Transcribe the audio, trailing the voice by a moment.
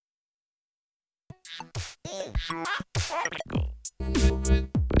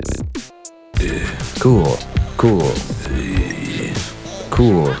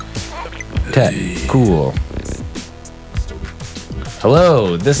Cool. Tech. Cool.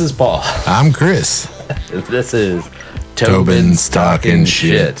 Hello, this is Paul. I'm Chris. This is Tobin's Talking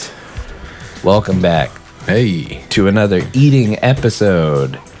Shit. Welcome back Hey. to another eating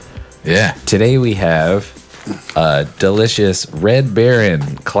episode. Yeah. Today we have a delicious Red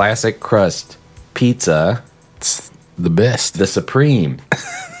Baron classic crust pizza, It's the best. the Supreme,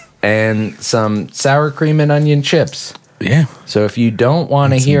 and some sour cream and onion chips. Yeah. So if you don't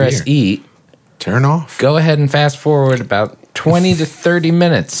want to And some hear us beer. eat, Turn off. go ahead and fast forward about 20 to 30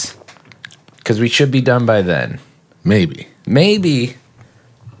 minutes because we should be done by then. Maybe. Maybe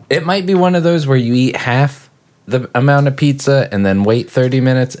it might be one of those where you eat half the amount of pizza and then wait 30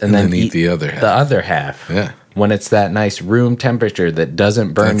 minutes and then eat the other half. The other half. Yeah. When it's that nice room temperature that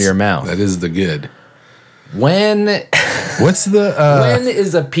doesn't burn your mouth. That is the good. When What's the when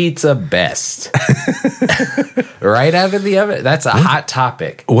is a pizza best? Right out of the oven? That's a hot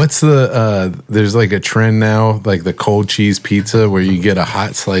topic. what's the there's like a trend now, like the cold cheese pizza where you get a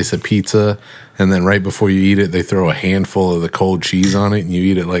hot slice of pizza and then right before you eat it they throw a handful of the cold cheese on it and you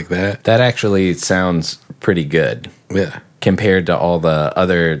eat it like that. That actually sounds pretty good Yeah. compared to all the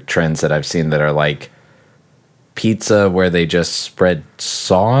other trends that I've seen that are like pizza where they just spread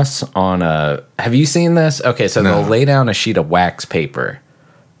sauce on a... Have you seen this? Okay, so No. they'll lay down a sheet of wax paper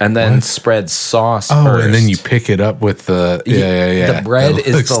and then What? spread sauce Oh, first. and then you pick it up with the yeah. The bread That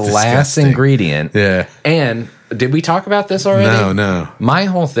is looks the last disgusting. ingredient. Yeah. And did we talk about this already? No. My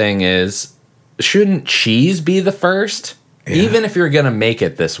whole thing is, shouldn't cheese be the first? Yeah. Even if you're going to make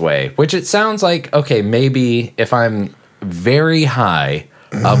it this way, which it sounds like, okay, maybe if I'm very high,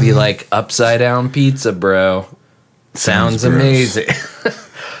 I'll be like, upside down pizza, bro. Sounds gross. amazing.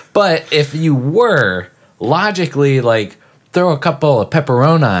 But if you were, logically, like, throw a couple of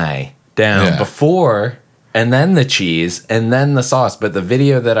pepperoni down Yeah. before, and then the cheese, and then the sauce. But the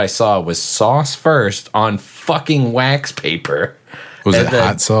video that I saw was sauce first on fucking wax paper. Was And it then-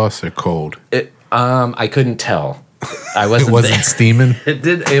 hot sauce or cold? I couldn't tell. I It wasn't. wasn't there. steaming.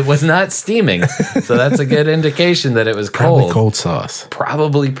 It was not steaming, so that's a good indication that it was Probably cold. cold sauce.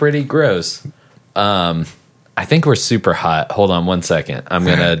 Probably pretty gross. I think we're super hot. Hold on one second. I'm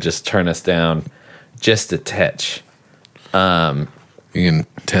gonna just turn us down just a touch. You can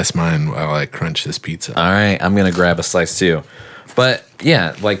test mine while I crunch this pizza. All right, I'm gonna grab a slice too. But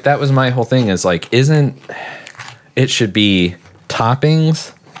yeah, like that was my whole thing. Is like, isn't it should be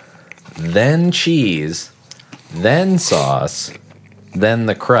toppings, then cheese, then sauce, then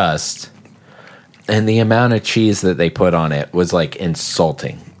the crust, and the amount of cheese that they put on it was like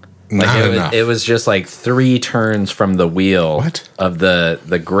insulting. Like Not it was, enough. it was just like 3 turns from the wheel What? of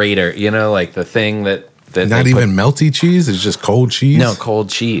the grater. You know, like the thing that Not they even melty cheese. It's just cold cheese. no cold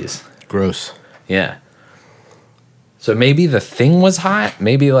cheese. Gross. Yeah. So maybe the thing was hot.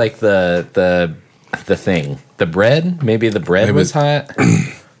 Maybe like the thing, the bread. Maybe the bread Maybe was hot.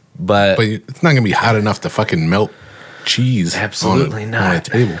 But But it's not gonna be hot enough to fucking melt cheese. Absolutely on a not.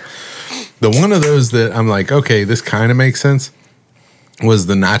 table. The one of those that I'm like, okay, this kind of makes sense. Was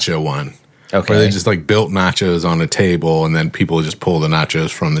the nacho one. Okay. Where they just like built nachos on a table and then people just pull the nachos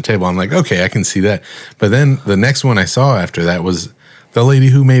from the table. I'm like, okay, I can see that. But then the next one I saw after that was the lady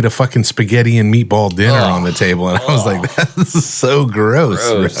who made a fucking spaghetti and meatball dinner on the table. And I was like, that's so gross.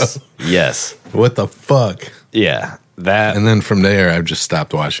 gross. Bro. Yes. What the fuck? Yeah. That. And then from there, I've just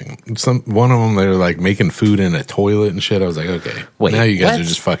stopped watching. One of them, they were like making food in a toilet and shit. I was like, okay, Wait, now you guys what? are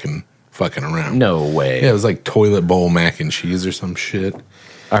just fucking around. No way. Yeah, it was like toilet bowl mac and cheese or some shit.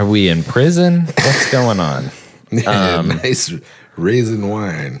 Are we in prison? What's going on? Nice raisin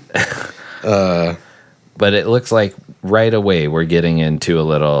wine. But it looks like right away we're getting into a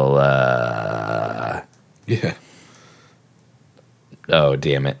little. Yeah. Oh,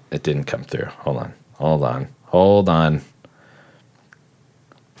 damn it. It didn't come through. Hold on.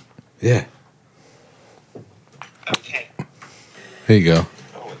 Yeah. Okay. Here you go.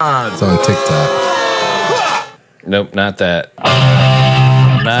 It's on TikTok. Nope, not that.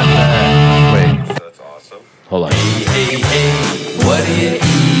 Not that. Wait. That's awesome. Hold on. What do you eat?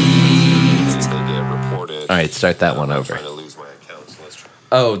 They get reported. All right, start that one I'm over. trying to lose my account, so let's try.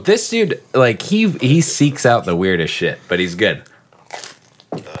 Oh, this dude, like, he seeks out the weirdest shit, but he's good.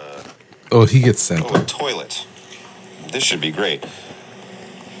 Oh, he gets sent. Oh, a toilet. This should be great.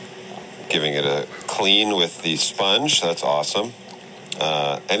 Giving it a clean with the sponge. That's awesome.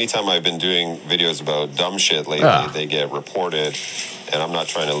 Anytime I've been doing videos about dumb shit lately, they get reported. and I'm not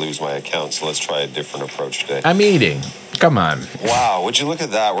trying to lose my account, so let's try a different approach today. I'm eating. Come on. Wow, would you look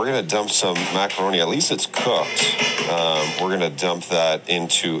at that? We're going to dump some macaroni. At least it's cooked. We're going to dump that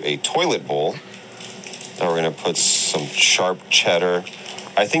into a toilet bowl. Now we're going to put some sharp cheddar.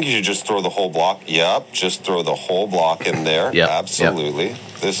 I think you should just throw the whole block. Yep, just throw the whole block in there. Yep, Absolutely. Yep.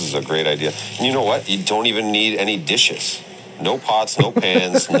 This is a great idea. And you know what? You don't even need any dishes. No pots, no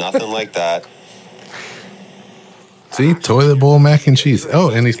pans, nothing like that. See, toilet bowl mac and cheese. Oh,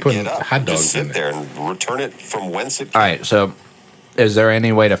 and he's putting Get up, hot dogs just sit in it. there and return it from whence it came. All right, so is there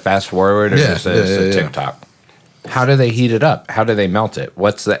any way to fast forward or Yeah, just a yeah. TikTok? How do they heat it up? How do they melt it?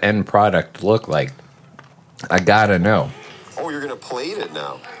 What's the end product look like? I gotta know. Oh, you're going to plate it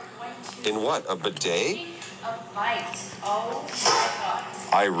now. In what? A bidet? A bite. Oh my god.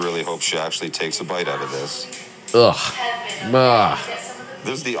 I really hope she actually takes a bite out of this. Ugh. Heaven. Ugh. Get some of the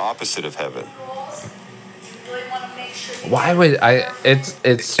This is the opposite of heaven. rolls. Really want to make sure. Why would I? It's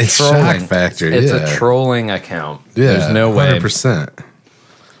It's trolling. shock factor, It's yeah. a trolling account. Yeah, There's no way. 100%.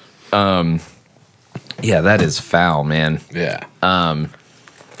 Yeah, that is foul, man. Yeah.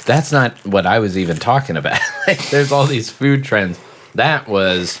 That's not what I was even talking about. Like, there's all these food trends. That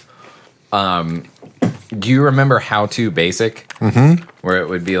was, do you remember How To Basic? Mm-hmm. Where it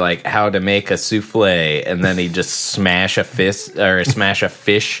would be like how to make a souffle, and then he'd just smash a fist or smash a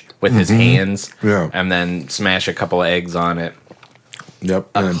fish with his hands, Yeah. and then smash a couple of eggs on it. Yep.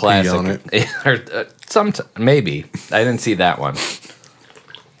 A And then pee classic. on it. Or maybe I didn't see that one,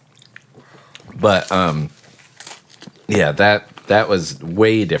 but yeah, that was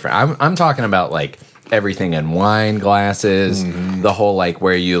way different. I'm talking about like everything in wine glasses, the whole like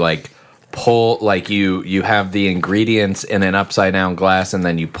where you like pull like you have the ingredients in an upside down glass and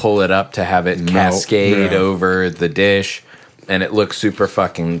then you pull it up to have it cascade yeah. over the dish, and it looks super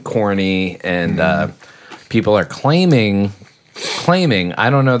fucking corny, and people are claiming I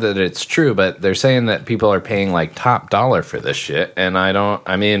don't know that it's true, but they're saying that people are paying like top dollar for this shit, and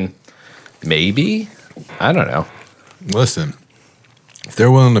I mean maybe, I don't know. Listen, if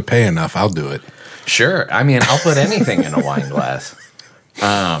they're willing to pay enough, I'll do it. Sure, I mean I'll put anything in a wine glass.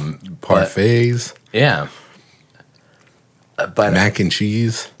 Parfaits, Yeah, but mac and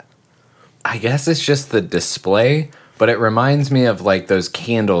cheese. I guess it's just the display, but it reminds me of like those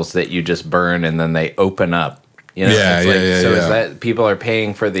candles that you just burn and then they open up. You know, Yeah, it's like, yeah, so yeah. is that people are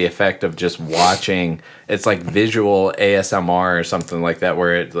paying for the effect of just watching? It's like visual ASMR or something like that,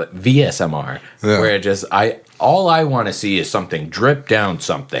 where it like, VSMR, Yeah. where it just all I want to see is something drip down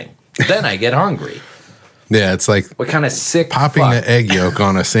something. Then I get hungry. Yeah, it's like What kind of sick popping fuck? the egg yolk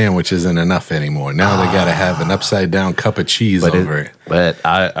on a sandwich isn't enough anymore. Now they got to have an upside down cup of cheese over it.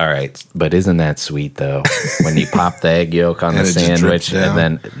 All right. But isn't that sweet though? When you pop the egg yolk on And the it just drips sandwich, down.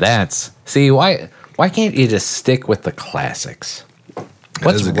 and then why can't you just stick with the classics?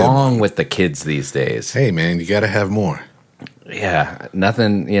 What's is a good wrong with the kids these days? Hey, man, you got to have more. Yeah,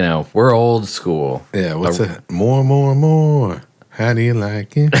 nothing. You know, we're old school. Yeah, what's that? More. How do you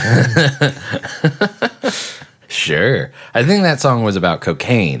like it? Sure, I think that song was about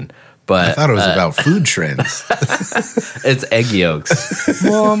cocaine, but I thought it was about food trends. it's egg yolks.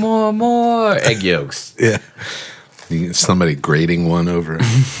 more egg yolks. Yeah. Somebody grating one over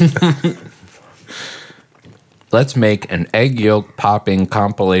it. Let's make an egg yolk popping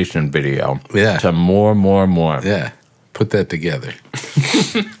compilation video. Yeah. To more. Yeah. Put that together.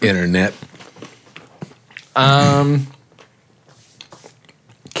 Internet.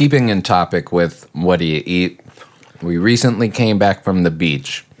 Keeping in topic with what do you eat, we recently came back from the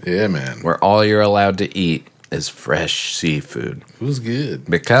beach Yeah, man. where all you're allowed to eat is fresh seafood It was good.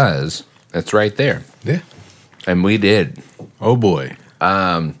 because it's right there. Yeah. And we did. Oh, boy.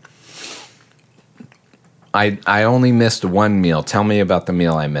 I only missed one meal. Tell me about the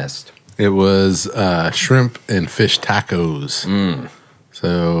meal I missed. It was shrimp and fish tacos.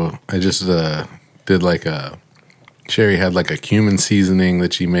 So I just did like a Sherry had like a cumin seasoning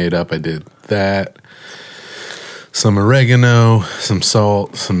that she made up. I did that. Some oregano, some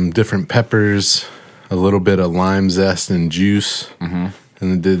salt, some different peppers, a little bit of lime zest and juice, and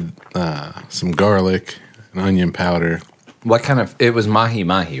then did some garlic and onion powder, What kind of, it was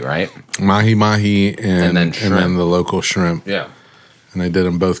mahi-mahi, right? mahi and then shrimp. the local shrimp. Yeah. And I did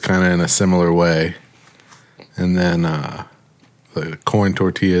them both kind of in a similar way. And then the corn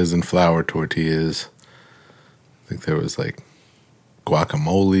tortillas and flour tortillas. I think there was like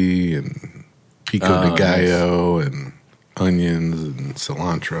guacamole and pico de gallo and onions and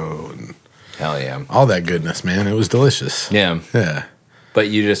cilantro and Hell yeah. all that goodness, man. It was delicious. Yeah. Yeah. But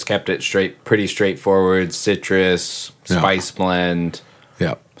you just kept it pretty straightforward, citrus, Yeah. spice blend,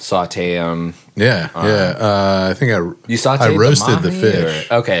 Yeah. saute them. Yeah, yeah. I think You sauteed I roasted the mahi,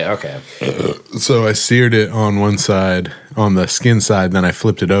 fish. or- okay. So I seared it on one side, on the skin side, then I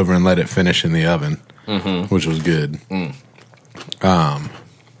flipped it over and let it finish in the oven, which was good.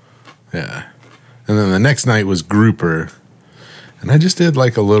 Yeah. And then the next night was grouper. And I just did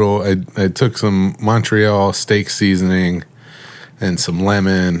like a little, I took some Montreal steak seasoning and some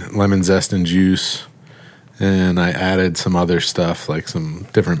lemon zest and juice. And I added some other stuff, like some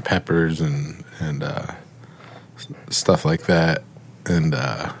different peppers and stuff like that. And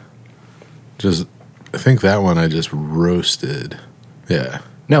just, I think that one I just roasted. Yeah.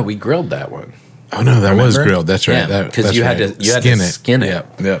 No, we grilled that one. Oh no, that was Remember? grilled. That's right. Yeah, because you had to skin it.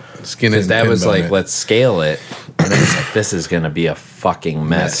 Yep. Skin it. Because that and was bone like, it. let's scale it. And then it's like, this is going to be a fucking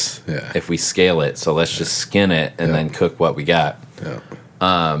mess Mess, yeah. if we scale it. So let's just skin it and Yeah. then cook what we got.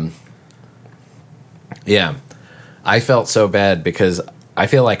 Yeah. Yeah. I felt so bad because I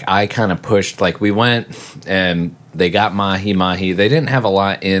feel like I kind of pushed, like we went and they got mahi. They didn't have a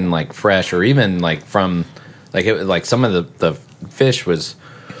lot in like fresh or even like from, like it was like some of the fish was,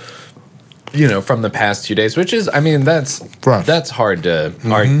 you know, from the past 2 days, which is, I mean, that's Rough. that's hard to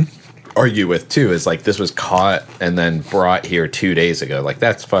argue with too. Is like this was caught and then brought here 2 days ago. Like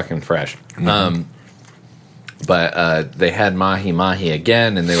that's fucking fresh. But they had mahi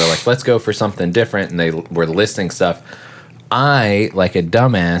again, and they were like, let's go for something different. And they were listing stuff. I, like a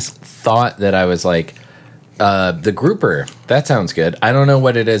dumbass, thought that I was like, the grouper, that sounds good. I don't know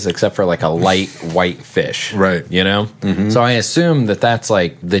what it is except for like a light white fish. Right. You know? So I assume that that's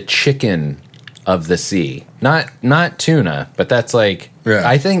like the chicken of the sea. Not tuna, but that's like, Yeah.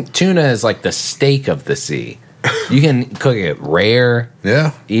 I think tuna is like the steak of the sea. You can cook it rare,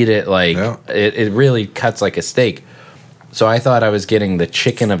 Yeah. eat it like Yeah. it really cuts like a steak. So I thought I was getting the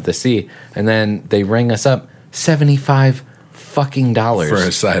chicken of the sea, and then they ring us up $75 fucking dollars For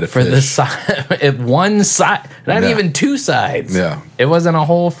a side of for the fish. side, one side, not Yeah. even two sides. Yeah. It wasn't a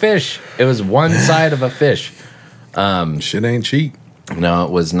whole fish. It was one side of a fish. Shit ain't cheap. No,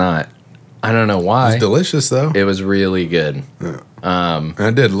 it was not. I don't know why. It's delicious though. It was really good. And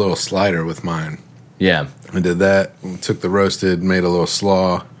I did a little slider with mine. Yeah. I did that. Took the roasted, made a little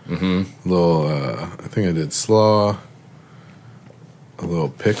slaw. Little, I think I did slaw. A little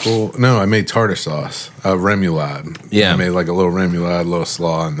pickle. No, I made tartar sauce. Remoulade. Yeah. I made like a little remoulade, a little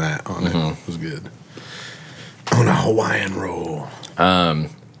slaw and that on it. It was good. On a Hawaiian roll. And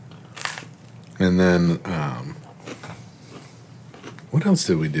then, what else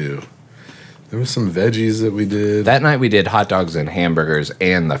did we do? There was some veggies that we did. That night we did hot dogs and hamburgers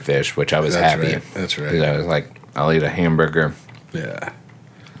and the fish, which I was That's happy. right. That's right. 'Cause I was like, I'll eat a hamburger. Yeah.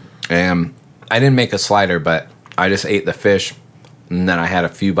 And I didn't make a slider, but I just ate the fish, and then I had a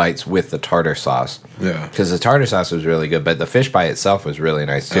few bites with the tartar sauce. Yeah. Because the tartar sauce was really good, but the fish by itself was really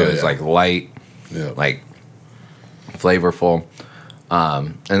nice too. Oh, It was yeah. like light, Yeah. like flavorful.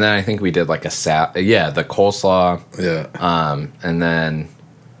 And then I think we did like a the coleslaw. Yeah. And then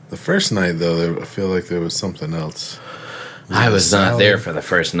The first night, though, I feel like there was something else. I was not salad? there for the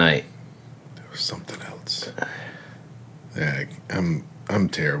first night. There was something else. Yeah, I'm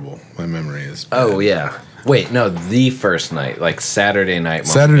terrible. My memory is bad. Oh yeah. Wait, no, the first night, like Saturday night.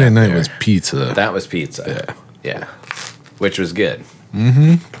 when we Saturday got night there. was pizza. That was pizza. Yeah. Which was good.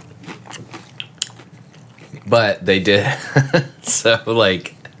 But they did. So,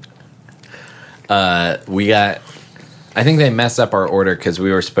 like, we got. I think they messed up our order because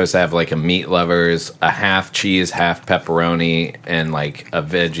we were supposed to have, like, a meat lovers, a half cheese, half pepperoni, and, like, a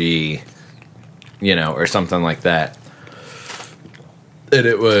veggie, you know, or something like that. And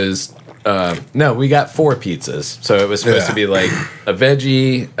it was. No, we got 4 pizzas. So it was supposed to be, like, a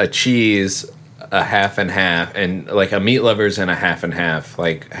veggie, a cheese, a half and half, and like a meat lovers and a half and half,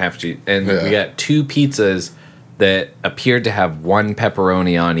 like half cheese. And Yeah. we got 2 pizzas that appeared to have 1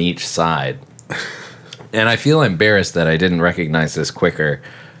 pepperoni on each side. And I feel embarrassed that I didn't recognize this quicker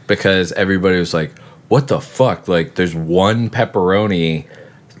because everybody was like, what the fuck? Like, there's 1 pepperoni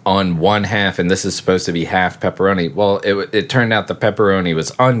on one half, and this is supposed to be half pepperoni. Well, it turned out the pepperoni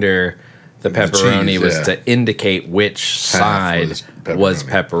was under. The pepperoni cheese, was yeah. to indicate which side was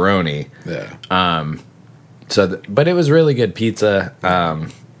pepperoni. Yeah. So, but it was really good pizza.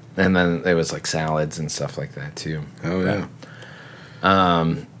 And then there was like salads and stuff like that too. Oh,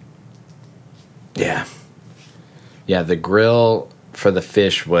 yeah. Yeah. Yeah, the grill for the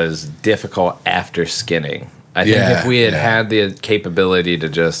fish was difficult after skinning. I think Yeah, if we had yeah. had the capability to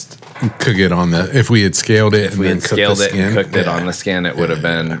just Cook it on the if we had scaled it if we had scaled it and cooked it on the skin, it would have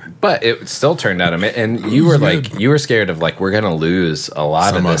been. But it still turned out amazing. And you were like, you were scared of like we're gonna lose a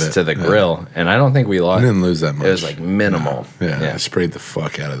lot Some of of this it, to the yeah. grill, and I don't think we I lost. didn't lose that much. It was like minimal. I sprayed the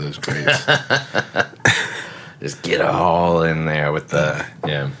fuck out of those grates. Just get it all in there with the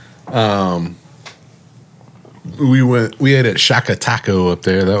we ate at Shaka Taco up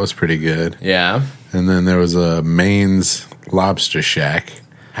there. That was pretty good. yeah. And then there was a Maine's Lobster Shack.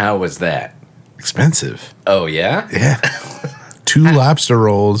 How was that? Expensive. Oh yeah. Yeah. 2 lobster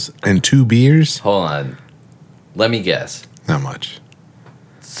rolls and 2 beers. Hold on. Let me guess. Not much.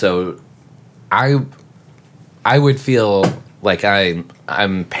 So, I would feel like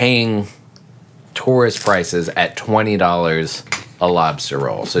I'm paying tourist prices at $20 a lobster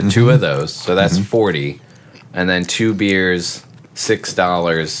roll. So 2 of those. So that's 40, and then 2 beers,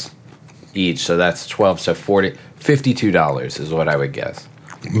 $6 each. So that's 12. So $52 is what I would guess.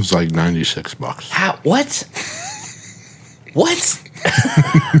 It was like $96. How? What? What?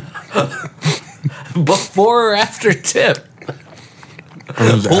 Before or after tip?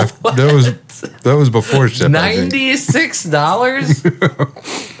 That was before tip. I think.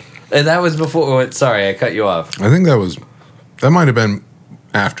 $96? And that was before. Sorry, I cut you off. I think that might have been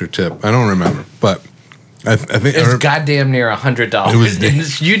after tip. I don't remember, but I think It's goddamn near $100. It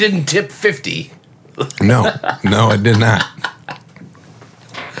was- You didn't tip 50. no, I did not.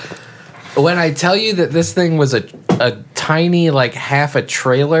 When I tell you that this thing was a tiny, like half a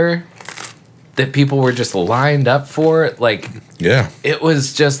trailer that people were just lined up for, like Yeah, it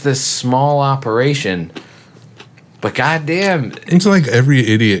was just this small operation. But goddamn, it's like every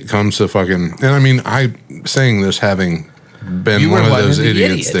idiot comes to fucking. And I mean, I saying this having been You were one of one those of the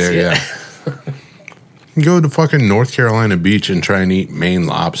idiots idiots, there. yeah. Yeah. Go to fucking North Carolina Beach and try and eat Maine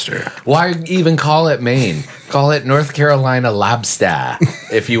lobster. why even call it Maine? Call it North Carolina lobster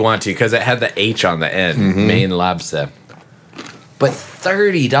if you want to, because it had the H on the end. Mm-hmm. Maine lobster. But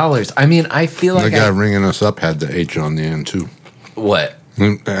 $30. I mean, I feel The like guy ringing us up had the H on the end too. what?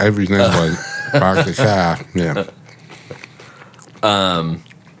 Everything was park the car. Yeah.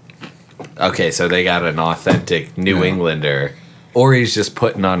 Okay, so they got an authentic New Englander, or he's just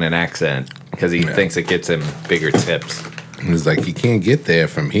putting on an accent because he thinks it gets him bigger tips. He's like, you can't get there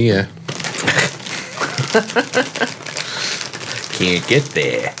from here. Can't get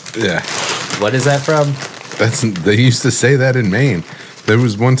there. Yeah. What is that from? They used to say that in Maine. There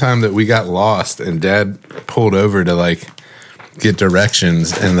was one time that we got lost and Dad pulled over to like get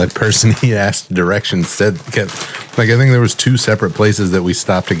directions, and the person he asked directions said, like, I think there was 2 separate places that we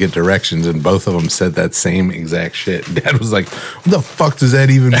stopped to get directions, and both of them said that same exact shit. Dad was like, what the fuck does that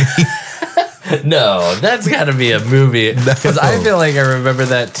even mean? No, that's got to be a movie because I No. feel like I remember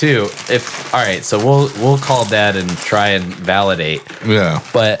that too. If all right, so we'll call Dad and try and validate. Yeah.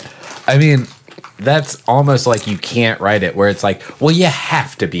 But I mean, that's almost like you can't write it where it's like, well, you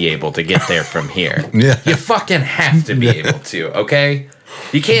have to be able to get there from here. Yeah. You fucking have to be able to, okay?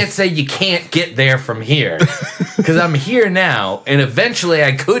 You can't say you can't get there from here because I'm here now and eventually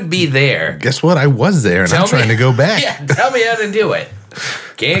I could be there. Guess what? I was there, and I'm trying to go back. Yeah, tell me how to do it.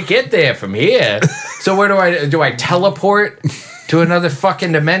 Can't get there from here. So where do I teleport to another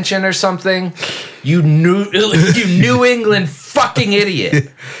fucking dimension or something? You New England fucking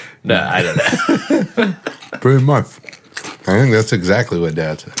idiot. No, I don't know. Pretty much. I think that's exactly what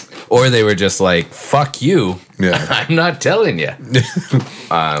Dad said. Or they were just like, fuck you. Yeah. I'm not telling you.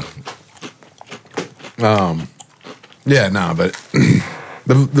 Yeah, no, but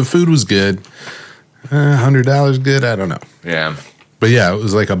the food was good. $100 good? I don't know. Yeah. But yeah, it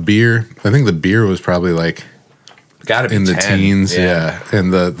was like a beer. I think the beer was probably like Gotta be in the 10. teens. Yeah.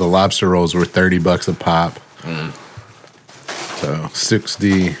 And the lobster rolls were $30 a pop. So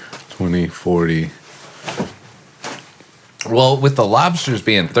 60, 20, 40. Well, with the lobsters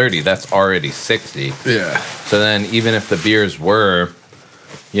being 30, that's already 60. Yeah. So then even if the beers were,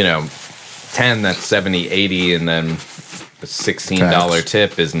 10, that's 70, 80, and then a $16 Tax.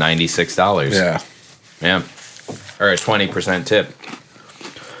 tip is $96. Yeah. Yeah. Or a 20% tip.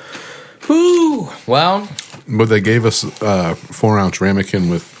 Whew. Well, But they gave us 4-ounce ramekin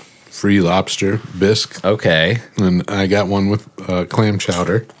with free lobster bisque. okay. And I got one with clam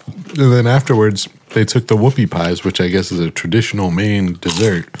chowder. And then afterwards, they took the whoopie pies, which I guess is a traditional Maine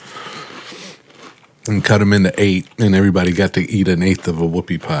dessert, and cut them into 8, and everybody got to eat an 1/8 of a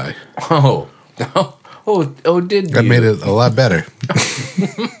whoopie pie. Did That you? made it a lot better.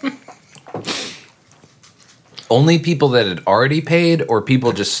 Only people that had already paid, or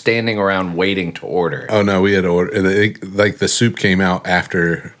people just standing around waiting to order? Oh no, we had ordered like the soup came out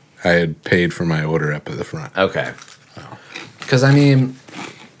after I had paid for my order up at the front. Okay. Because, I mean,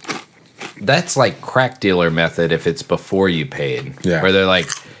 that's like crack dealer method if it's before you paid. Yeah. Where they're like,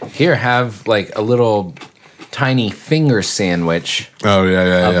 here, have like a little tiny finger sandwich Oh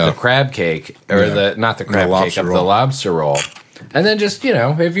yeah, of the crab cake. Or Yeah. not the crab cake, lobster of the roll. lobster roll. And then just,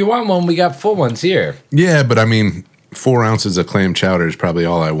 if you want one, we got full ones here. Yeah, but I mean, 4 ounces of clam chowder is probably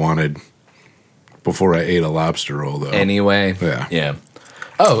all I wanted before I ate a lobster roll, though. Anyway. Yeah. Yeah.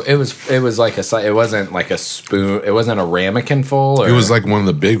 Oh, it was like it wasn't like a spoon. It wasn't a ramekin full. Or, It was like one of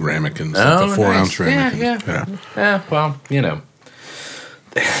the big ramekins, like the 4 nice. ounce ramekin. Yeah. Well,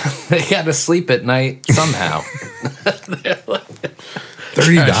 they got to sleep at night somehow.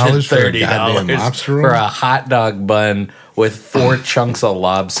 $30 for a goddamn lobster roll? for a hot dog bun with 4 chunks of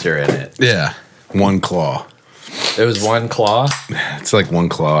lobster in it. Yeah, one claw. It was one claw. It's like one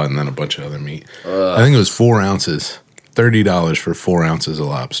claw and then a bunch of other meat. I think it was 4 ounces. $30 for 4 ounces of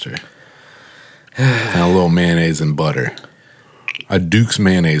lobster. And a little mayonnaise and butter. A Duke's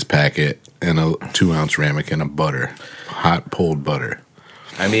mayonnaise packet and a 2 ounce ramekin of butter. Hot pulled butter.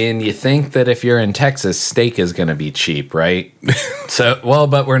 I mean, you think that if you're in Texas, steak is going to be cheap, right?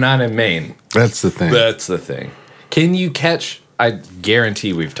 But we're not in Maine. That's the thing. That's the thing. Can you catch? I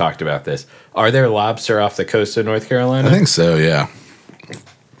guarantee we've talked about this. Are there lobster off the coast of North Carolina? I think so, yeah.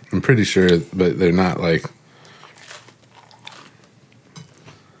 I'm pretty sure, but they're not like.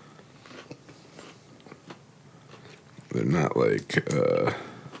 They're not like.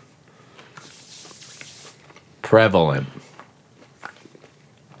 Prevalent.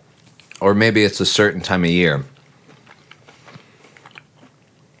 Or maybe it's a certain time of year.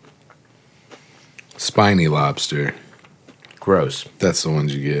 Spiny lobster. Gross. That's the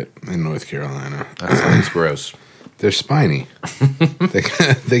ones you get in North Carolina. That sounds gross. They're spiny.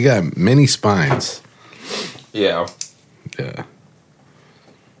 they got many spines. Yeah. Yeah.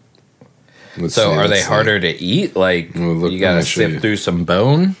 Let's So see, are they let's see. harder to eat? Like, Well, look, you got let to me show sift you. through some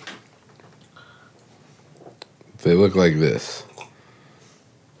bone? They look like this.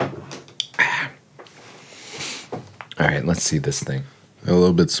 All right, let's see this thing. They're a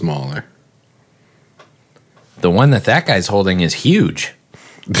little bit smaller. The one that guy's holding is huge.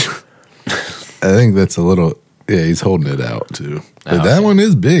 I think that's a little. Yeah, he's holding it out too. But Oh, that okay. one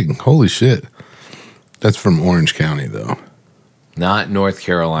is big. Holy shit. That's from Orange County, though. Not North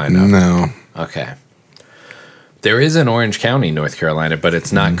Carolina. No. Okay. There is an Orange County, North Carolina, but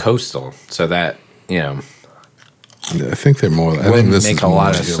it's not coastal. So that, I think they're more. I think Wouldn't this make is a more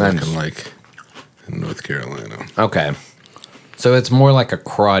lot like of you're sense. looking like in North Carolina. okay. So it's more like a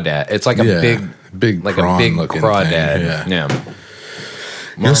crawdad. It's like a big like a big prawn-looking crawdad. thing, Yeah.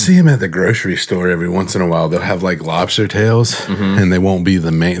 You'll see them at the grocery store every once in a while. They'll have like lobster tails, and they won't be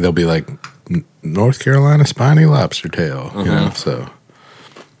the main. They'll be like North Carolina spiny lobster tail. You know, so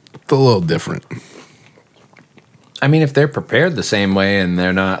it's a little different. I mean, if they're prepared the same way and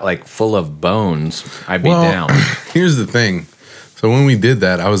they're not like full of bones, I'd be down. Here's the thing. So when we did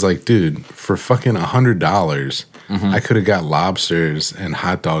that, I was like, dude, for fucking $100, I could have got lobsters and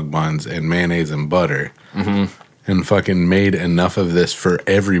hot dog buns and mayonnaise and butter, and fucking made enough of this for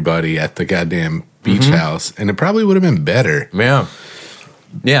everybody at the goddamn beach house, and it probably would have been better. Yeah.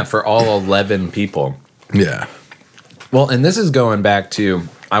 Yeah, for all 11 people. Yeah. Well, and this is going back to,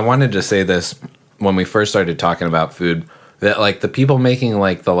 I wanted to say this when we first started talking about food, that like the people making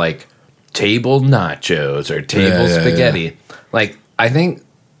like the like table nachos or table Yeah, spaghetti, like I think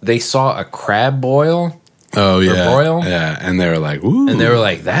they saw a crab boil Oh yeah. broil? Yeah, and they were like, ooh, and they were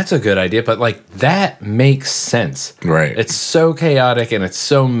like, that's a good idea, but like that makes sense. right. It's so chaotic and it's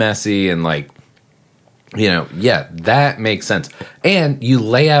so messy and like, yeah, that makes sense. And you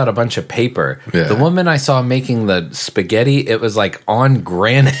lay out a bunch of paper. Yeah. The woman I saw making the spaghetti, it was like on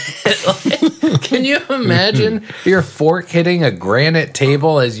granite. Like, can you imagine your fork hitting a granite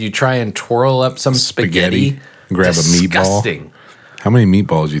table as you try and twirl up some spaghetti? Grab a meatball. Disgusting. How many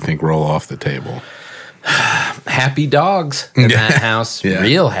meatballs do you think roll off the table? Happy dogs in that house. Yeah.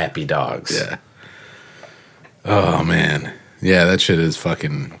 Real happy dogs. Yeah. Oh man. Yeah, that shit is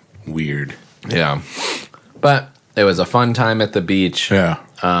fucking weird. Yeah. But it was a fun time at the beach. Yeah.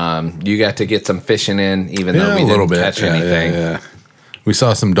 You got to get some fishing in, even though we didn't catch anything. Yeah. We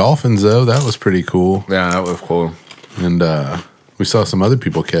saw some dolphins though. That was pretty cool. Yeah, that was cool. And we saw some other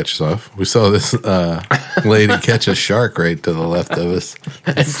people catch stuff. We saw this lady catch a shark right to the left of us.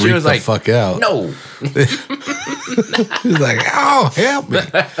 And Freaked the fuck out. No. She was like, "Oh, help me!"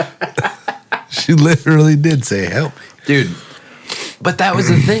 She literally did say, "Help me." Dude. But that was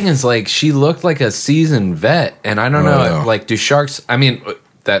the thing is like she looked like a seasoned vet. And I don't know, yeah. like do sharks, I mean,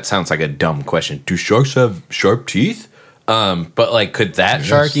 that sounds like a dumb question. Do sharks have sharp teeth? But like, could that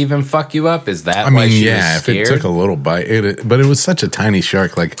shark even fuck you up? Is that I why mean, she yeah, was if scared? it took a little bite, but it was such a tiny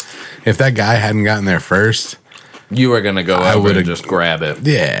shark. Like, if that guy hadn't gotten there first, You were gonna go I over and would've- just grab it.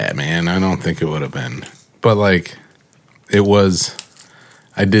 yeah, man, I don't think it would have been. But like, it was.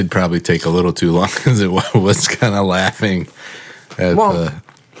 I did probably take a little too long because it was kind of laughing at Well, the.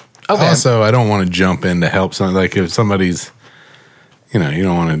 Okay. Also, I don't want to jump in to help somebody. Like if somebody's, you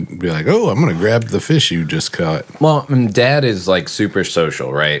don't want to be like, oh, I'm going to grab the fish you just caught. Well, Dad is like super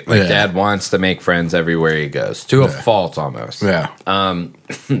social, right? Like Yeah. Dad wants to make friends everywhere he goes, to a Yeah. fault almost. Yeah.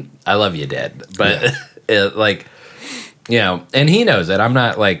 I love you, Dad, but like, and he knows it. I'm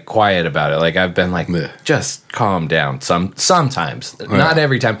not like quiet about it. Like I've been like, Yeah. just calm down. Sometimes, not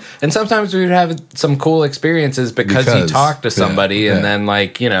every time, and sometimes we would have some cool experiences because he Because, talked to somebody, yeah. and then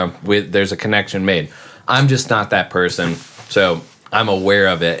like there's a connection made. I'm just not that person, so I'm aware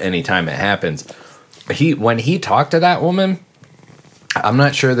of it anytime it happens. When he talked to that woman, I'm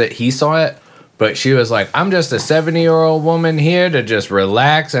not sure that he saw it, but she was like, I'm just a 70-year-old woman here to just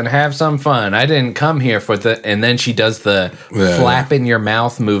relax and have some fun. I didn't come here for and then she does the Yeah. flap in your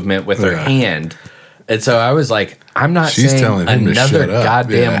mouth movement with her Yeah. hand. And so I was like, I'm not She's saying telling him to another shut up.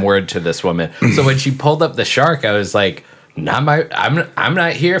 goddamn Yeah. word to this woman. So when she pulled up the shark, I was like, I'm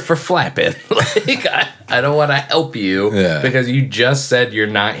not here for flapping. Like I don't want to help you Yeah. because you just said you're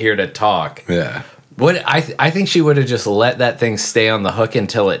not here to talk. Yeah. What I think she would have just let that thing stay on the hook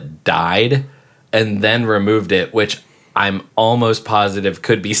until it died, and then removed it, which I'm almost positive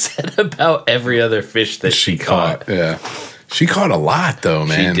could be said about every other fish that she caught. Yeah. She caught a lot though,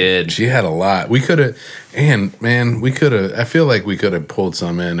 man. did. She had a lot. We could have, and man, we could have. I feel like we could have pulled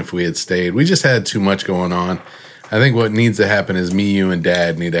some in if we had stayed. We just had too much going on. I think what needs to happen is me, you, and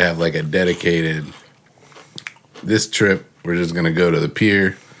Dad need to have like a dedicated. This trip, we're just gonna go to the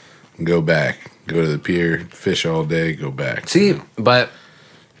pier, and go back. Go to the pier, fish all day, go back. See, but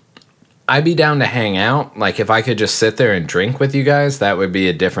I'd be down to hang out. Like if I could just sit there and drink with you guys, that would be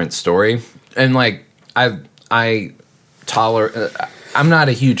a different story. And like I tolerate. I'm not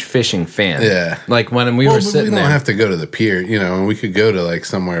a huge fishing fan. Yeah. Like when we were But sitting we don't there. have to go to the pier, and we could go to like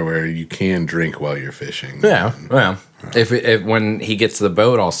somewhere where you can drink while you're fishing. Yeah, well, if when he gets the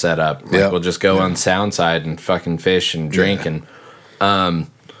boat all set up, like Yeah. we'll just go on sound side and fucking fish and drink Yeah. and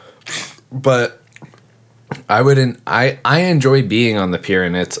but I wouldn't. I enjoy being on the pier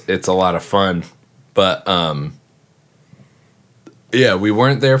and it's a lot of fun, but yeah, we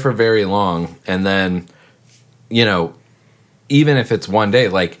weren't there for very long, and then even if it's one day,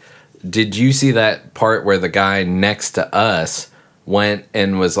 like, did you see that part where the guy next to us went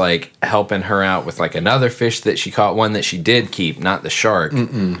and was like helping her out with like another fish that she caught, one that she did keep, not the shark,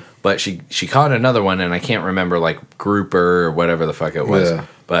 but she caught another one, and I can't remember, like grouper or whatever the fuck it was, Yeah.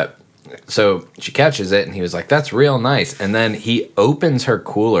 but so she catches it, and he was like, "That's real nice," and then he opens her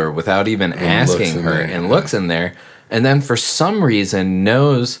cooler without even asking in her there, and yeah. looks in there, and then for some reason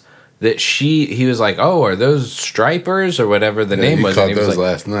knows that he was like, "Oh, are those stripers or whatever the name you was?" caught And he was those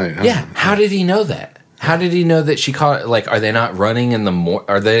like, last night. Huh? yeah. How did he know that? How did he know that she caught? Like, are they not running in the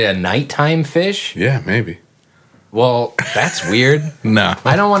Are they a nighttime fish? Yeah, maybe. Well, that's weird. No.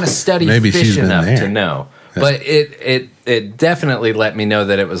 I don't want to study Maybe fish she's been enough there. to know. But it definitely let me know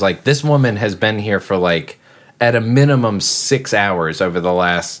that it was like this woman has been here for like at a minimum 6 hours over the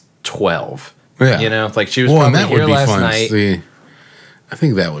last 12. Yeah. Like she was Well, and probably that here would be last fun. night. See, I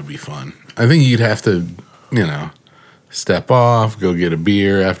think that would be fun. I think you'd have to, step off, go get a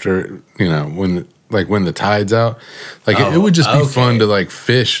beer after, when the tide's out. Like it would just be okay. fun to like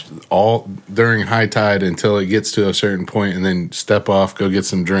fish all during high tide until it gets to a certain point, and then step off, go get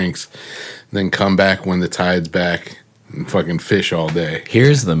some drinks, then come back when the tide's back and fucking fish all day.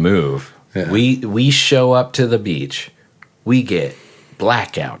 Here's the move. Yeah. We show up to the beach. We get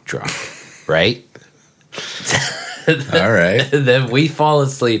blackout drunk, right? All right. Then we fall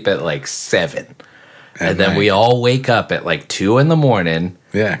asleep at like 7. And then night. we all wake up at like 2 in.morning.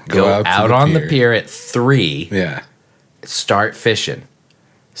 Yeah. Go to out on the pier at 3. Yeah. Start fishing.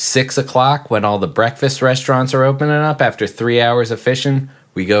 6 o'clock when all the breakfast restaurants are opening up after 3 hours of fishing,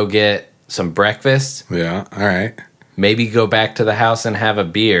 we go get some breakfast. Yeah. All right. Maybe go back to the house and have a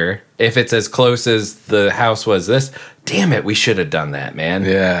beer. If it's as close as the house was this, damn it, we should have done that, man.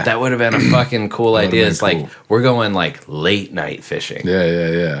 Yeah. That would have been a fucking cool That would've idea. been It's like cool. we're going like late night fishing.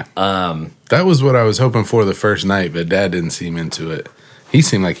 Yeah. That was what I was hoping for the first night, but Dad didn't seem into it. He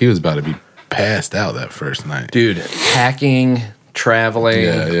seemed like he was about to be passed out that first night. Dude, packing traveling,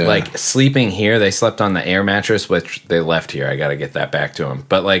 Yeah. like sleeping here. They slept on the air mattress, which they left here. I got to get that back to him.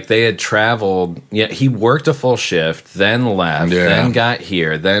 But like they had traveled. Yeah, he worked a full shift, then left, Yeah. then got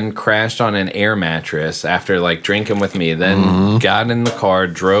here, then crashed on an air mattress after like drinking with me. Then got in the car,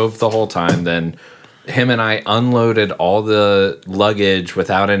 drove the whole time. Then him and I unloaded all the luggage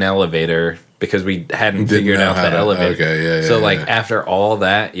without an elevator because we hadn't Didn't figured know out how the to- elevator. okay, yeah, So yeah, like yeah. after all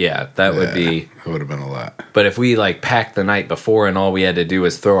that, that would be. It would have been a lot. But if we like packed the night before and all we had to do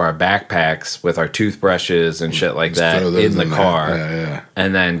was throw our backpacks with our toothbrushes and shit like that throw those in the in there. car, Yeah.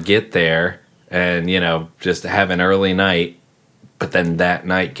 and then get there and just have an early night, but then that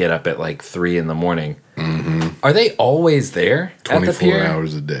night get up at like 3 a.m. Mm-hmm. Are they always there at the 24 pier?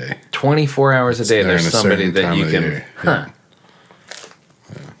 hours a day. 24 hours a day. During There's a somebody certain that time you of can. year. Huh.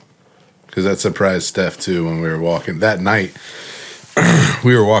 Because that surprised Steph too when we were walking that night.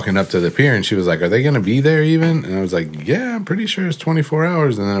 We were walking up to the pier and she was like, "Are they going to be there even?" And I was like, "Yeah, I'm pretty sure it's 24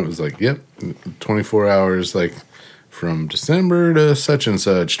 hours." And then it was like, "Yep, 24 hours, like from December to such and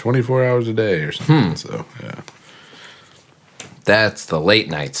such, 24 hours a day or something." So That's the late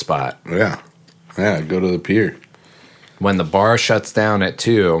night spot. yeah, go to the pier. When the bar shuts down at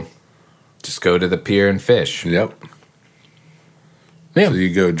 2, just go to the pier and fish. Yep. Yeah. So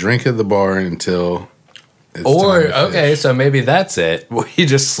you go drink at the bar until. It's Or, time to okay, fish. so maybe that's it. We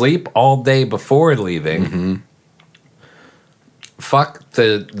just sleep all day before leaving. Mm-hmm. Fuck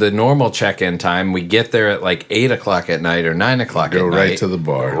the normal check-in time. We get there at like 8 o'clock at night or 9 o'clock Go at night. right to the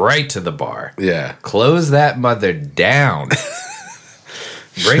bar. Right to the bar. Yeah. Close that mother down.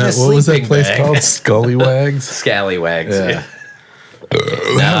 Bring a What was that sleeping place bag. called? Scallywags? Scallywags. Yeah.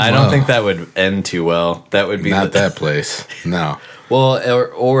 No, I don't think that would end too well. That would be Not that place. No. Well,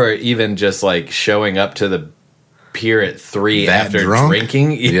 or even just like showing up to the pier at 3 That after drunk?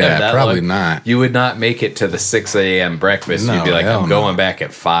 drinking. Yeah, that probably long. not. You would not make it to the 6 a.m. breakfast. No, You'd be like, hell I'm no. going back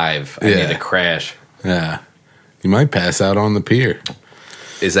at 5. I Yeah. need to crash. Yeah. You might pass out on the pier.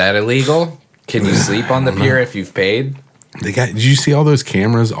 Is that illegal? Can you sleep on the pier if you've paid? Did you see all those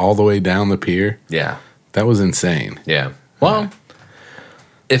cameras all the way down the pier? Yeah. That was insane. Yeah. Well,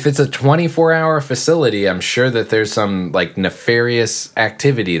 if it's a 24-hour facility, I'm sure that there's some like nefarious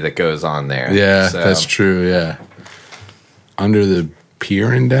activity that goes on there. Yeah, So, that's true. Yeah. Under the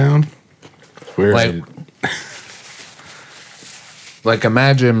pier and down? Where Like- is it? Like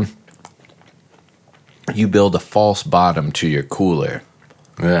imagine you build a false bottom to your cooler.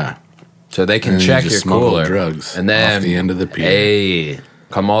 Yeah. So they can And you check just your smuggle cooler drugs and then off the end of the pier. Hey,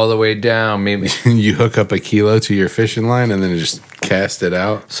 come all the way down. Maybe You hook up a kilo to your fishing line and then just cast it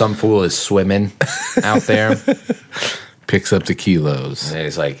out. some fool is swimming out there, Picks up the kilos. and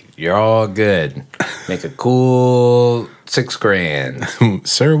he's like, "You're all good. Make a cool $6,000."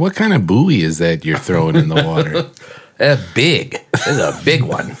 Sir, what kind of buoy is that you're throwing in the water? Big. This is a big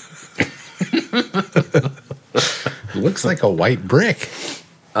one. It looks like a white brick.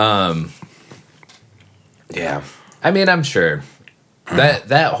 Yeah, I mean, I'm sure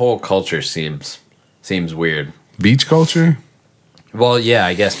that whole culture seems weird. Beach culture? Well, yeah,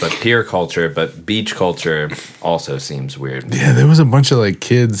 I guess, but pier culture, but beach culture also seems weird. Yeah, there was a bunch of like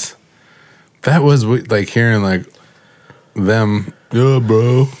kids. That was like hearing like them, yeah,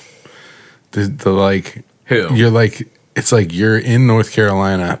 bro. The like Who? you're like it's like you're in North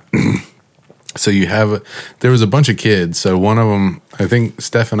Carolina. So you have there was a bunch of kids. So one of them, I think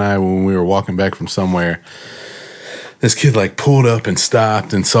Steph and I, when we were walking back from somewhere, this kid like pulled up and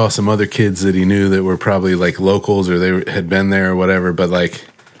stopped and saw some other kids that he knew that were probably like locals or they had been there or whatever. But like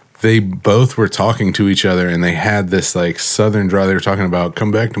they both were talking to each other and they had this like southern draw. They were talking about come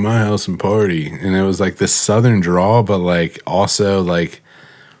back to my house and party. And it was like this southern draw, but like also like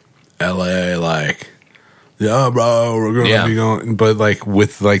LA, like, yeah, bro, we're gonna Yeah. be going, but like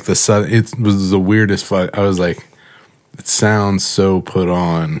with like the sun, it was the weirdest fuck. I was like, it sounds so put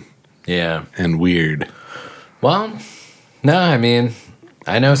on Yeah. and weird. Well, no, I mean,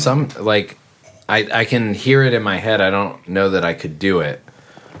 I know some, like, I can hear it in my head. I don't know that I could do it.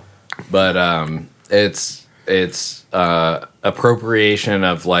 But it's appropriation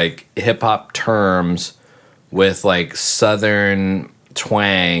of, like, hip-hop terms with, like, southern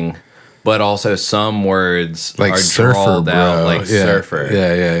twang, but also some words Like are surfer, drawled bro. out like yeah. surfer.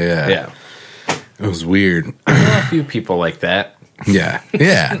 Yeah. Yeah. It was weird. I know a few people like that. Yeah. I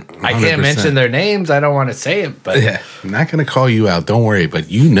can't 100%. mention their names. I don't want to say it, but Yeah. I'm not gonna call you out. Don't worry, but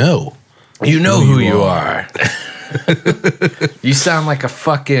you know. you know Who who you you are. are. You sound like a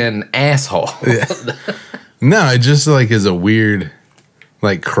fucking asshole. No, it just like is a weird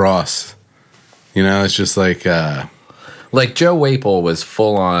like cross. You know, it's just like Like Joe Waple was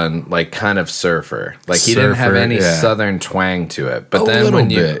full on like kind of surfer. Like he didn't have Surfer, any yeah. southern twang to it. But A then little when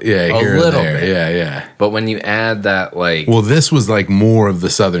you bit. Yeah, a here and little there. bit. Yeah. But when you add that like Well, this was like more of the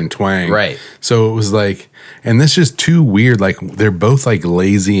southern twang. Right. So it was like, and this just too weird. Like they're both like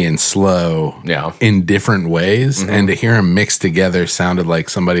lazy and slow Yeah. in different ways. And to hear them mixed together sounded like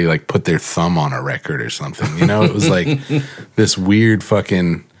somebody like put their thumb on a record or something. You know, it was like this weird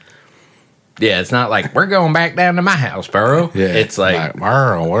fucking. yeah, it's not like we're going back down to my house, bro. Yeah. It's like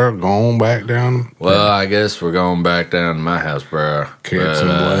 "Arr, we're going back down. well, I guess we're going back down to my house, bro. Kick some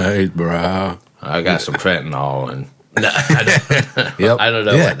blades, bro. I got some fentanyl and no, I Yep. don't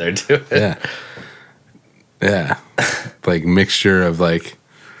know Yeah. what they're doing. Yeah. Yeah. Like mixture of like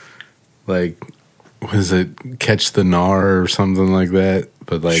was it Catch the Gnar or something like that?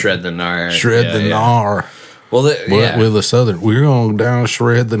 But like Shred the gnar. Shred Yeah, the yeah. Gnar. Well, yeah. With the southern, we're going down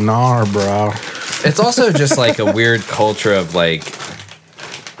shred the Gnar, bro. It's also just like a weird culture of like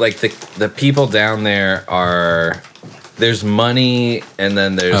the people down there are there's money and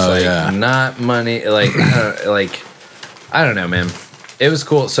then there's not money like I don't know, man. It was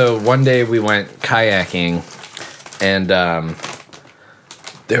cool. So one day we went kayaking and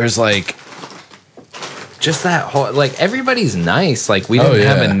there was like just that whole like everybody's nice. Like we didn't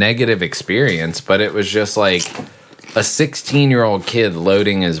have a negative experience, but it was just like a 16-year-old kid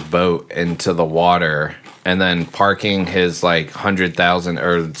loading his boat into the water and then parking his like $100,000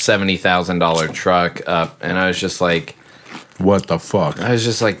 or $70,000 truck up, and I was just like, What the fuck? I was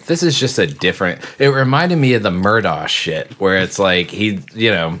just like, this is just a different. It reminded me of the Murdoch shit, where it's like he,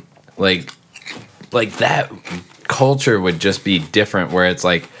 you know, like that culture would just be different. Where it's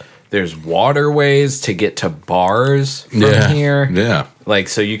like there's waterways to get to bars from here. Yeah. Like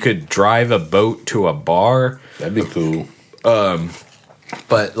so you could drive a boat to a bar. That'd be cool.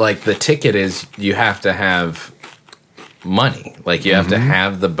 But like the ticket is you have to have money. Like you have to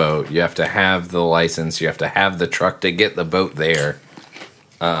have the boat, you have to have the license, you have to have the truck to get the boat there.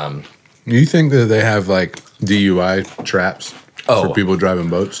 You think that they have like DUI traps for people driving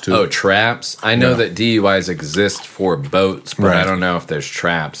boats too? Oh, traps. I know that DUIs exist for boats, but I Right. don't know if there's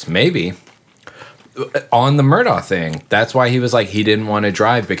traps. Maybe. On the Murdoch thing, that's why he was like he didn't want to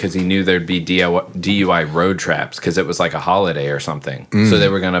drive because he knew there'd be DUI road traps because it was like a holiday or something. So they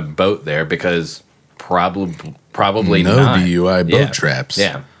were going to boat there because probably no not. DUI boat Yeah. traps.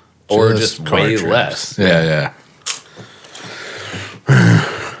 Yeah. Or just car way traps. less. Yeah. Like,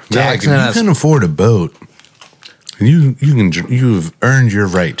 if Jackson you has- can afford a boat, you've earned your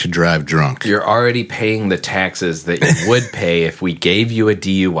right to drive drunk. You're already paying the taxes that you would pay if we gave you a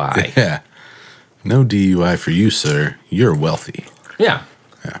DUI. Yeah. No DUI for you, sir. You're wealthy. Yeah.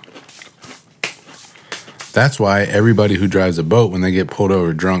 That's why everybody who drives a boat, when they get pulled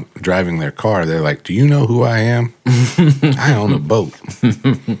over drunk driving their car, they're like, "Do you know who I am? I own a boat."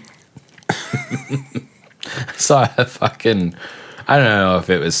 I saw a fucking. I don't know if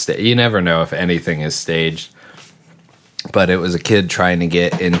it was. You never know if anything is staged. But it was a kid trying to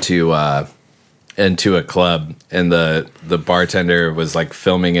get into a club, and the bartender was like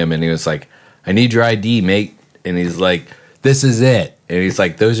filming him, and he was like, "I need your ID, mate." And he's like, "This is it." And he's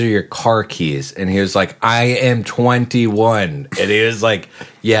like, "Those are your car keys." And he was like, "I am 21." And he was like,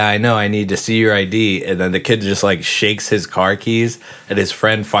 "Yeah, I know. I need to see your ID." And then the kid just like shakes his car keys, and his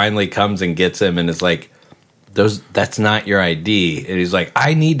friend finally comes and gets him, and is like, that's not your ID. And he's like,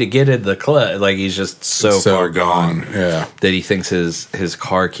 "I need to get in the club." Like he's just so far gone Yeah. that he thinks his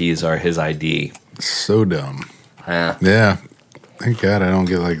car keys are his ID. So dumb. Yeah. Yeah. Thank God I don't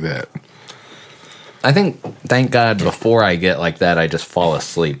get like that. I think, thank God, before I get like that, I just fall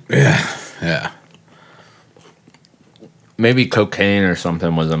asleep. Yeah. Maybe cocaine or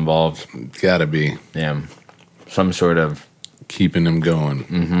something was involved. Gotta be. Yeah. Some sort of. Keeping them going.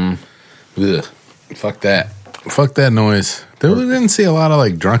 Mm-hmm. Ugh. Fuck that. Fuck that noise. We didn't see a lot of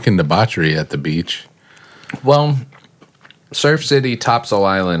like drunken debauchery at the beach. Well, Surf City, Topsail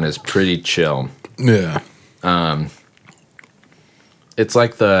Island is pretty chill. Yeah. It's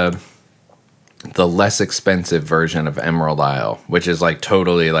like the less expensive version of Emerald Isle, which is like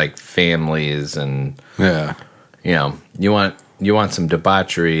totally like families and Yeah. you know, you want some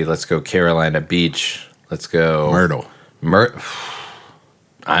debauchery, let's go Carolina Beach. Let's go Myrtle.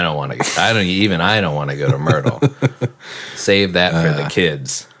 I don't want to go to Myrtle. Save that for the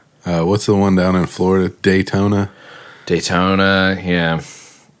kids. What's the one down in Florida? Daytona. Yeah.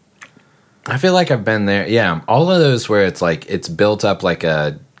 I feel like I've been there. Yeah, all of those where it's like it's built up like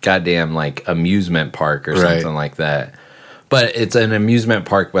a goddamn like amusement park or Right. something like that. But it's an amusement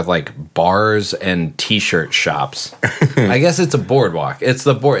park with like bars and t-shirt shops. I guess it's a boardwalk. It's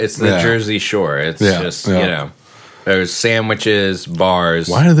the Yeah. Jersey Shore. It's Yeah, just, yeah. you know. There's sandwiches, bars.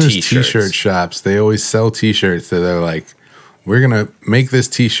 Why are those t-shirts. t-shirt shops? They always sell t-shirts that they're like, we're going to make this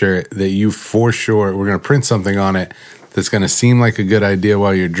t-shirt that you for sure, we're going to print something on it that's going to seem like a good idea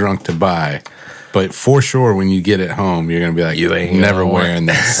while you're drunk to buy. But for sure, when you get it home, you're going to be like, You ain't never gonna wearing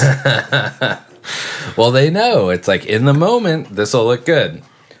this. Well, they know. It's like, in the moment, this will look good.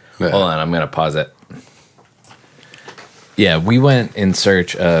 Yeah. Hold on, I'm going to pause it. Yeah, we went in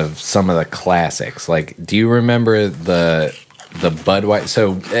search of some of the classics. Like, do you remember the Budweiser?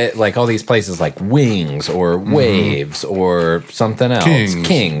 So, like all these places like Wings or Waves or something else.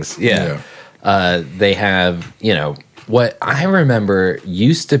 Kings. Yeah. They have, what I remember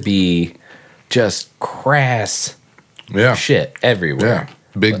used to be just crass Yeah. shit everywhere.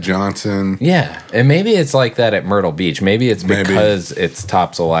 Yeah. Big Johnson. Yeah, and maybe it's like that at Myrtle Beach. Maybe it's because it's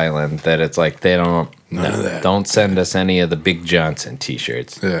Topsail Island that it's like they don't None of that. don't send us any of the Big Johnson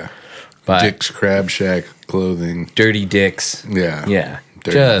t-shirts. Yeah. But Dick's Crab Shack clothing. Dirty Dicks. Yeah. Yeah.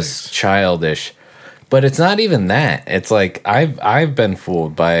 Dirty Just Dicks. childish. But it's not even that. It's like I've been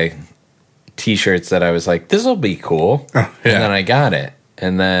fooled by t-shirts that I was like, this will be cool. Oh, yeah. And then I got it.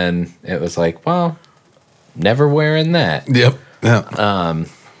 And then it was like, well, never wearing that. Yep. Yeah.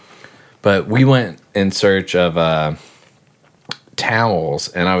 But we went in search of towels,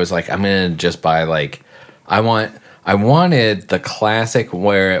 and I was like, I'm gonna just buy like I wanted the classic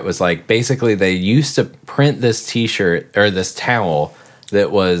where it was like basically they used to print this t-shirt or this towel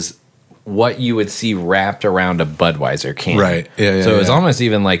that was what you would see wrapped around a Budweiser can. Right. Yeah. So it was almost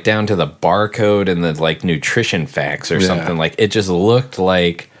even like down to the barcode and the like nutrition facts or Yeah. something. Like it just looked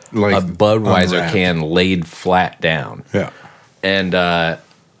like Like a Budweiser unwrapped. can laid flat down. Yeah. And I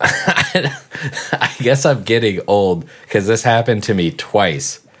guess I'm getting old because this happened to me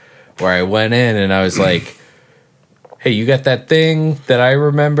twice where I went in and I was like, hey, you got that thing that I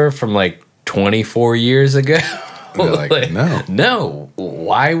remember from like 24 years ago? They're like, no. No,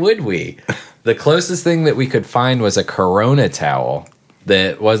 why would we? The closest thing that we could find was a Corona towel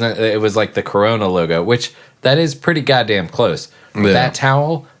that wasn't, it was like the Corona logo, which that is pretty goddamn close. Yeah. That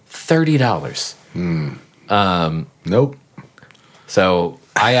towel, $30. Nope. So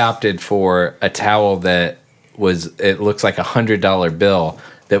I opted for a towel that it looks like $100 bill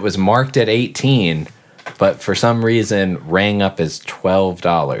that was marked at 18, but for some reason rang up as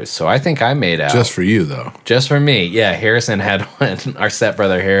 $12. So I think I made out. Just for you, though. Just for me. Yeah, Harrison had one. Our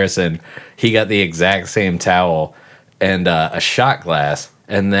stepbrother Harrison, he got the exact same towel and a shot glass.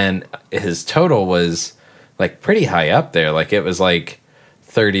 And then his total was like pretty high up there. Like it was like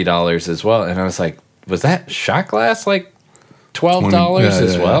 $30 as well. And I was like, was that shot glass like $12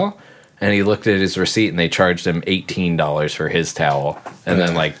 as well? And he looked at his receipt and they charged him $18 for his towel and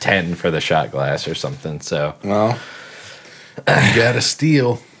then like 10 for the shot glass or something. So Well, you got to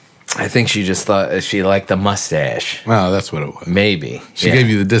steal. I think she just thought she liked the mustache. Well, that's what it was. Maybe. She gave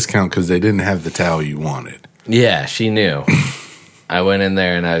you the discount because they didn't have the towel you wanted. Yeah, she knew. I went in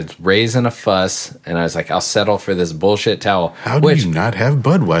there and I was raising a fuss and I was like, I'll settle for this bullshit towel. How do you not have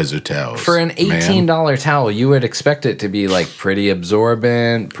Budweiser towels? For an $18 towel, you would expect it to be like pretty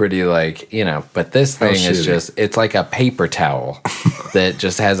absorbent, pretty like, but this thing is shitty. just, it's like a paper towel that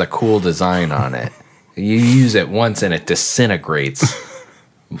just has a cool design on it. You use it once and it disintegrates.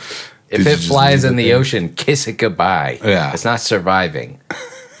 If Did you it just flies leave in it the there? ocean, kiss it goodbye. Yeah. It's not surviving.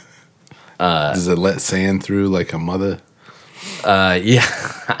 Does it let sand through like a mother? Yeah,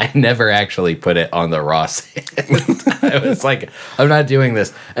 I never actually put it on the raw sand. I was like, I'm not doing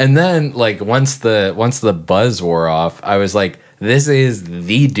this. And then, like, once the buzz wore off, I was like, this is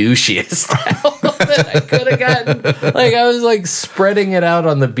the douchiest towel that I could have gotten. Like, I was like spreading it out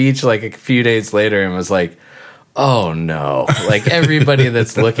on the beach like a few days later, and was like, oh no! Like everybody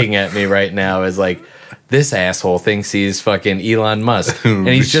that's looking at me right now is like, this asshole thinks he's fucking Elon Musk, and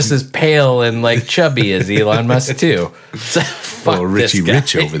he's just as pale and like chubby as Elon Musk too. So fuck Little this Richie guy.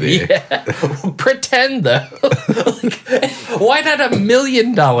 Rich over there. Yeah. Pretend though. Like, why not $1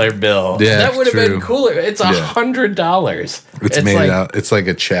 million bill? Yeah, that would have been true. cooler. It's $100. It's made like, out. It's like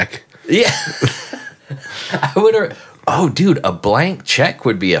a check. Yeah. I would have. Oh, dude, a blank check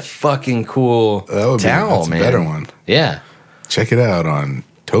would be a fucking cool That would towel, that's man. a better one. Yeah. Check it out on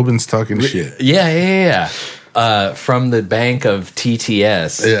Tobin's Talking Shit. Yeah. From the bank of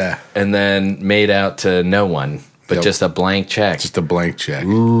TTS. Yeah. And then made out to no one, but Yep. just a blank check. Just a blank check.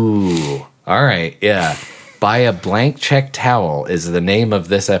 Ooh. All right. Yeah. Buy a blank check towel is the name of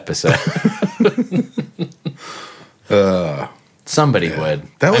this episode. Somebody would.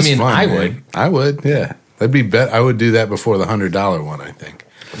 That was fun. I man. would. I would. Yeah. That'd be bet. I would do that before the $100 one, I think.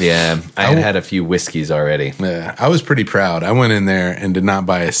 Yeah, I had a few whiskeys already. Yeah, I was pretty proud. I went in there and did not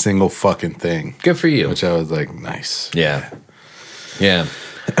buy a single fucking thing, Good for you. which I was like, nice. Yeah. Yeah.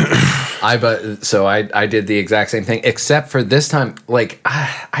 I did the exact same thing, except for this time, like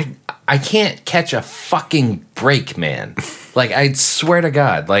I can't catch a fucking break, man. Like, I swear to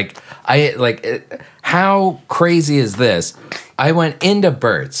God, how crazy is this? I went into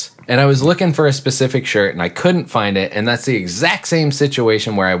Burt's and I was looking for a specific shirt and I couldn't find it. And that's the exact same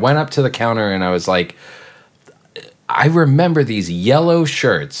situation where I went up to the counter and I was like, I remember these yellow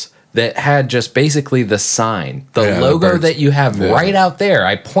shirts that had just basically the sign, the logo that you have right out there.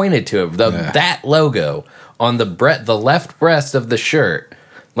 I pointed to it, that logo on the left breast of the shirt.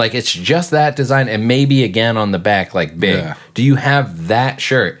 Like, it's just that design, and maybe again on the back, like big. Yeah. Do you have that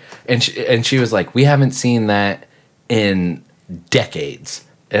shirt? And she was like, we haven't seen that in decades.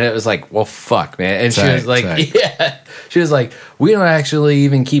 And it was like, well, fuck, man. And she was like, yeah. She was like, we don't actually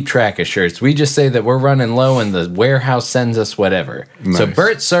even keep track of shirts. We just say that we're running low and the warehouse sends us whatever. Nice. So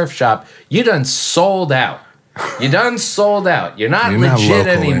Burt's Surf Shop, you done sold out. You're not legit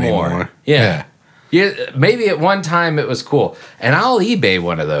anymore. Yeah. Maybe at one time it was cool. And I'll eBay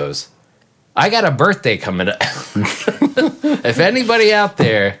one of those. I got a birthday coming up. If anybody out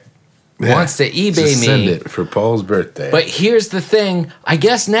there wants to eBay me, send it for Paul's birthday. But here's the thing. I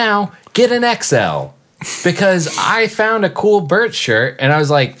guess now, get an XL. Because I found a cool Burt shirt, and I was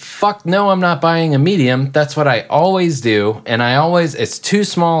like, fuck no, I'm not buying a medium. That's what I always do. And it's too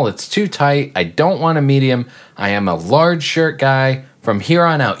small, it's too tight. I don't want a medium. I am a large shirt guy from here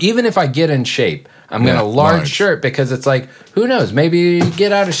on out. Even if I get in shape, I'm going to large shirt, because it's like, who knows? Maybe you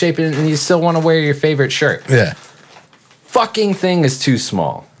get out of shape and you still want to wear your favorite shirt. Yeah. Fucking thing is too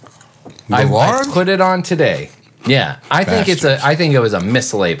small. I put it on today. Yeah. I think it was a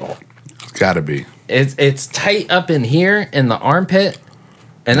mislabel. It's gotta be. It's tight up in here in the armpit,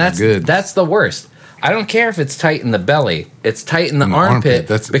 and that's the worst. I don't care if it's tight in the belly. It's tight in the armpit.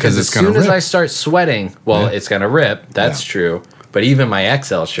 Because as soon as I start sweating, it's gonna rip. That's true. But even my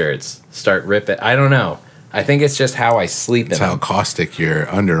XL shirts start ripping. I don't know. I think it's just how I sleep in them. It's how caustic your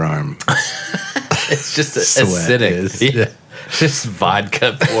underarm. It's just acidic. Yeah. Just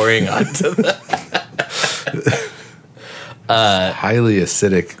vodka pouring onto the highly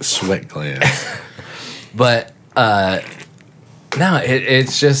acidic sweat glands. But no,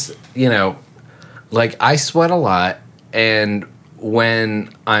 it's just, like, I sweat a lot, and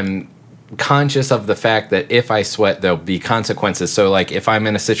when I'm conscious of the fact that if I sweat, there'll be consequences. So, like, if I'm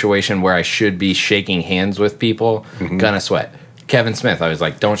in a situation where I should be shaking hands with people, gonna sweat. Kevin Smith, I was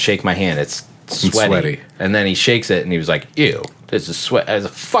like, don't shake my hand. It's sweaty. And then he shakes it, and he was like, ew, this is sweat. I was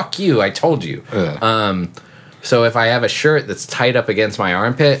like, fuck you, I told you. So if I have a shirt that's tight up against my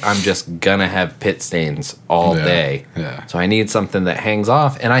armpit, I'm just gonna have pit stains all day. Yeah. So I need something that hangs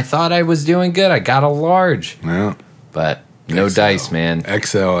off. And I thought I was doing good. I got a large. Yeah. But no XL. Dice, man.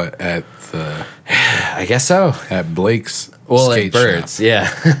 XL at the... I guess so. At Blake's at skate Birds, shop.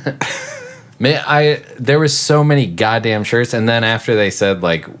 yeah. Man, there was so many goddamn shirts, and then after they said,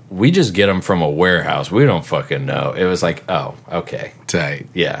 like, we just get them from a warehouse, we don't fucking know. It was like, oh, okay. Tight.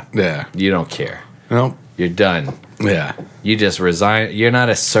 Yeah. Yeah. You don't care. Nope. You're done. Yeah. You just resign. You're not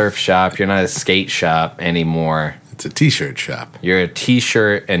a surf shop. You're not a skate shop anymore. It's a t-shirt shop. You're a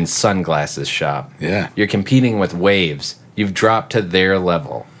t-shirt and sunglasses shop. Yeah. You're competing with Waves. You've dropped to their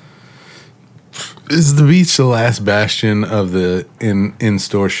level. Is the beach the last bastion of the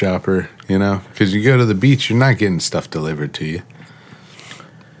in-store shopper, Because you go to the beach, you're not getting stuff delivered to you.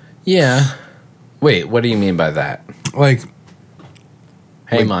 Yeah. Wait, what do you mean by that? Like...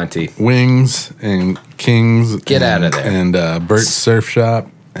 Hey, Monty. Wings and Kings. Get out of there. And Burt's Surf Shop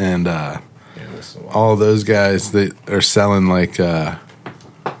and all those guys that are selling, like, because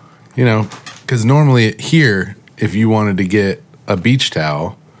normally here, if you wanted to get a beach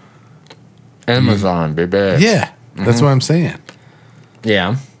towel. Amazon, baby. Yeah, that's what I'm saying.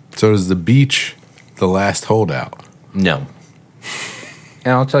 Yeah. So is the beach the last holdout? No.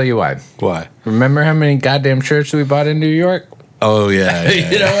 And I'll tell you why. Why? Remember how many goddamn shirts we bought in New York? Oh, yeah.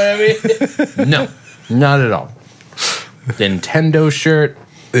 You know what I mean? No, not at all. Nintendo shirt.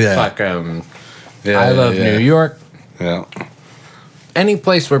 Yeah. Fuck, I love New York. Yeah. Any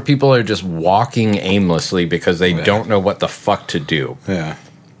place where people are just walking aimlessly because they don't know what the fuck to do. Yeah.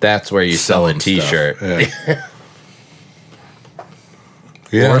 That's where you sell a t-shirt.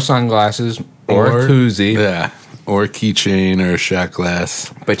 Yeah. Or sunglasses. Or a koozie. Yeah. Or a keychain or a shot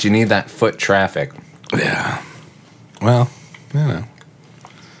glass. But you need that foot traffic. Yeah. Well...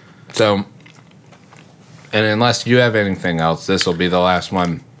 So, and unless you have anything else, this will be the last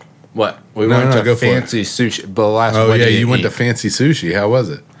one. What? We No, went no, to go for it. fancy sushi. But last Oh what yeah, did you went eat? to fancy sushi. How was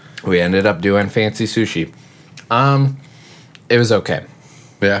it? We ended up doing fancy sushi. It was okay.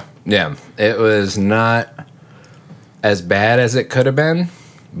 Yeah. Yeah, it was not as bad as it could have been,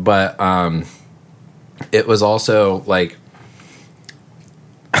 but it was also like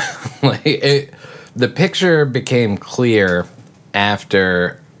the picture became clear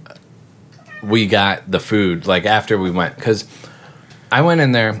after we got the food, like after we went, because I went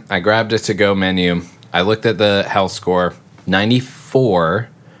in there, I grabbed a to-go menu, I looked at the health score, 94,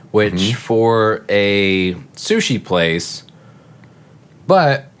 which for a sushi place,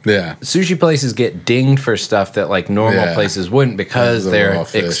 but Yeah. sushi places get dinged for stuff that like normal Yeah. places wouldn't because Because of they're raw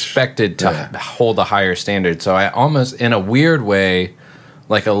fish. expected to Yeah. hold a higher standard. So I almost, in a weird way,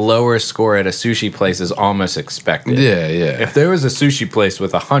 like a lower score at a sushi place is almost expected. Yeah, yeah. If there was a sushi place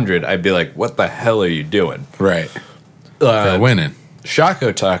with 100, I'd be like, "What the hell are you doing?" Right. They're winning.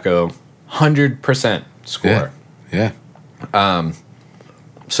 Shako Taco, 100% score. Yeah.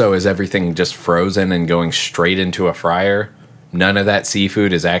 So is everything just frozen and going straight into a fryer? None of that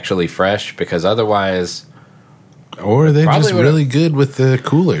seafood is actually fresh because otherwise, Or they're Probably just would've- really good with the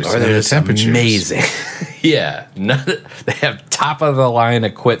coolers or and they're the just temperatures. amazing. Yeah, they have top of the line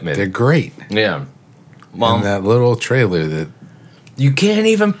equipment. They're great. Yeah. And Well, that little trailer that you can't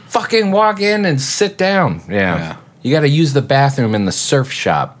even fucking walk in and sit down. Yeah. Yeah. You got to use the bathroom in the surf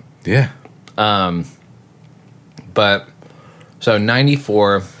shop. yeah. But so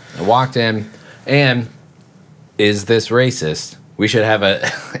 94, I walked in, and is this racist? We should have a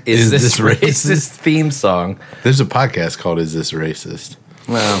is this racist theme song. There's a podcast called Is This Racist?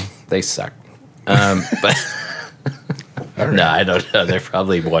 Well, they suck. But no, I don't know. They're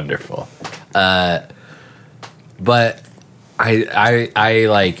probably wonderful. But I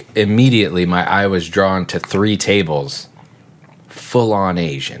like immediately my eye was drawn to 3 tables, full on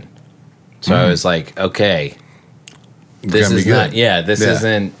Asian. So I was like, okay, this Gonna be is not. good. Yeah, this Yeah.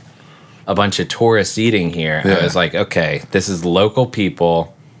 isn't a bunch of tourists eating here. Yeah. I was like, okay, this is local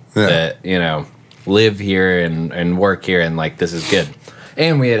people Yeah. that live here and work here, and like this is good.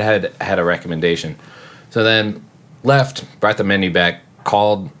 And we had a recommendation. So then left, brought the menu back,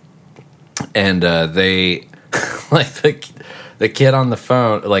 called, and they like the kid on the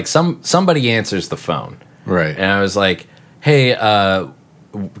phone, like somebody answers the phone, Right. and I was like, hey,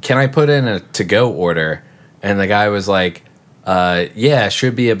 can I put in a to-go order? And the guy was like, yeah, it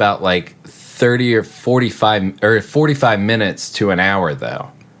should be about like 30 or 45 minutes to an hour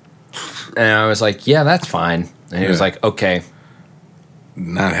though. And I was like, yeah, that's fine. And he was Yeah. like, okay.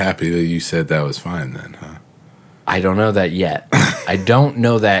 Not happy that you said that was fine then, huh? I don't know that yet. I don't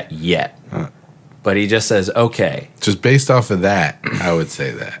know that yet. But he just says, okay. Just based off of that, I would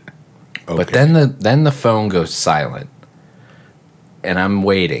say that. Okay. But then the phone goes silent. And I'm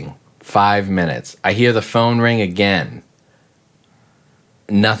waiting 5 minutes. I hear the phone ring again.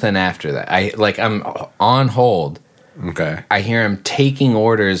 Nothing after that. I'm on hold. Okay. I hear him taking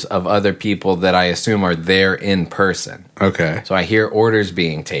orders of other people that I assume are there in person. Okay. So I hear orders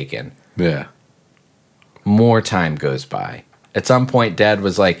being taken. Yeah. More time goes by. At some point, Dad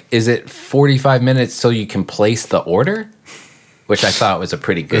was like, is it 45 minutes till you can place the order? Which I thought was a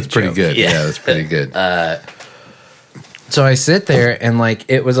pretty good That's pretty joke. good. Yeah, that's pretty good. So I sit there and like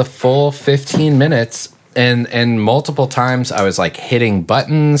it was a full 15 minutes and multiple times I was like hitting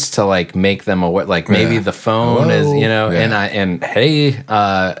buttons to like make them aware, like maybe Yeah. the phone Hello? is, Yeah. and hey,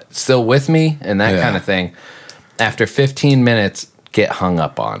 still with me and that Yeah. kind of thing. After 15 minutes, get hung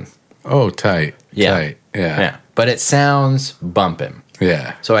up on. Oh, tight. Yeah. Tight. Yeah. Yeah. But it sounds bumping.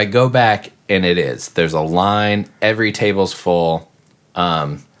 Yeah. So I go back and it is. There's a line, every table's full.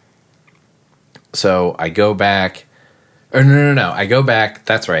 So I go back. Or no. I go back.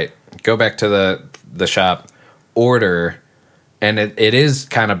 That's right. Go back to the shop, order, and it is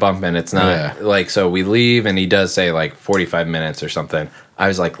kind of bumping. It's not Yeah. like, so we leave and he does say like 45 minutes or something. I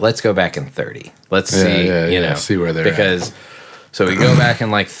was like, let's go back in 30. Let's see, see where they're at. because so we go back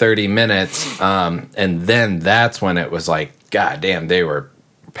in like 30 minutes, and then that's when it was like, God damn, they were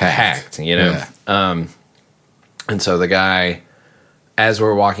packed, Yeah. And so the guy, as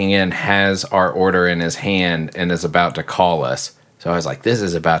we're walking in, has our order in his hand and is about to call us. So I was like, this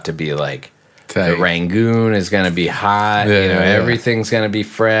is about to be like, Tight. the Rangoon is going to be hot. Yeah. Everything's going to be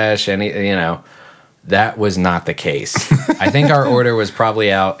fresh. And, that was not the case. I think our order was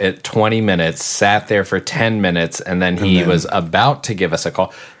probably out at 20 minutes, sat there for 10 minutes, and then he was about to give us a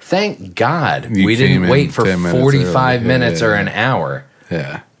call. Thank God You we came didn't in wait for 10 minutes 45 early. minutes Yeah, or yeah. an hour.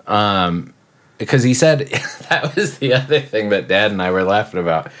 Yeah. Because he said, that was the other thing that Dad and I were laughing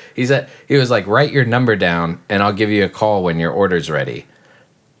about. He was like, write your number down and I'll give you a call when your order's ready.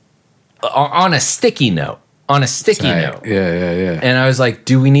 on a sticky note. On a sticky note. Yeah. And I was like,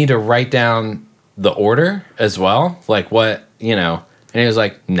 do we need to write down the order as well? Like what, And he was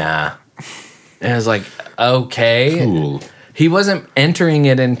like, nah. And I was like, okay. Cool. He wasn't entering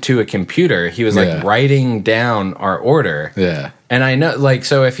it into a computer. He was like writing down our order. Yeah. And I know, like,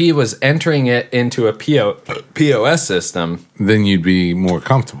 so if he was entering it into a POS system, Then you'd be more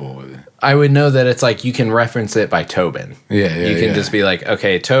comfortable with it. I would know that it's like you can reference it by Tobin. Yeah. You can just be like,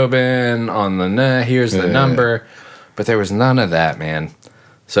 okay, Tobin on the here's the number. But there was none of that, man.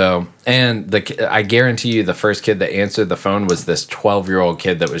 So, and I guarantee you the first kid that answered the phone was this 12-year-old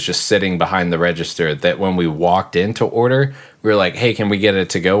kid that was just sitting behind the register that when we walked in to order, we were like, hey, can we get a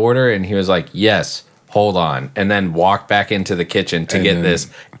to-go order? And he was like, yes, hold on. And then walked back into the kitchen to get this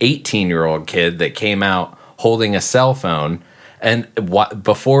 18-year-old kid that came out holding a cell phone. And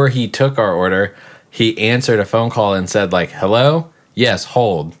before he took our order, he answered a phone call and said, like, hello? Yes,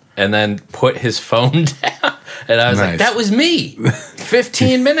 hold. And then put his phone down. And I was like, that was me.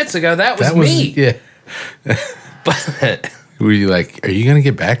 15 minutes ago, that was me. Yeah. But Were you like, are you going to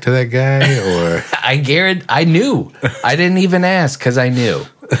get back to that guy? Or I knew. I didn't even ask because I knew.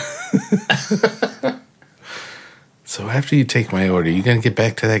 So after you take my order, you going to get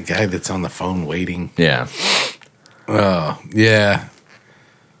back to that guy that's on the phone waiting? Yeah. Oh, yeah.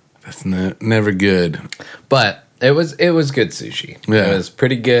 That's never good. But it was good sushi. Yeah. It was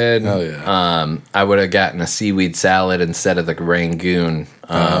pretty good. Oh, yeah. I would have gotten a seaweed salad instead of the Rangoon.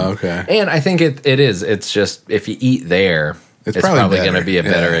 Okay. And I think it is. It's just if you eat there, it's probably going to better. be a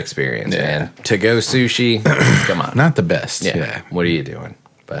better Yeah. experience, Yeah. man. To go sushi, come on. Not the best. Yeah. Yeah. What are you doing?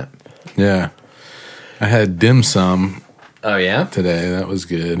 But Yeah. I had dim sum oh yeah, today. That was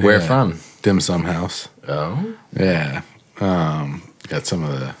good. where Yeah. from? Dim Sum House. Oh, Yeah. Got some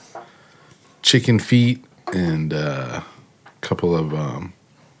of the chicken feet and a couple of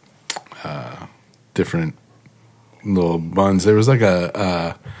different little buns. There was like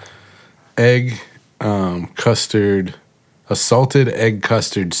a egg custard, a salted egg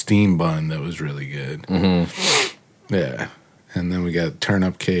custard steam bun that was really good. Mm-hmm. Yeah. And then we got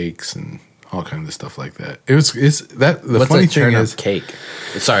turnip cakes and all kinds of stuff like that. It's that the what's funny a thing turnip is cake?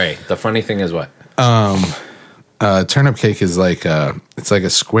 Sorry, the funny thing is what? turnip cake is like it's like a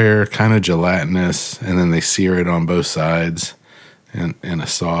square, kind of gelatinous, and then they sear it on both sides in a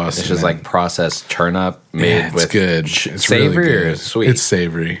sauce. It's and just then- like processed turnip made yeah, it's with good. It's savory really or good. sweet. It's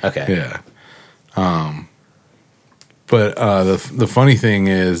savory. Okay. Yeah. But the funny thing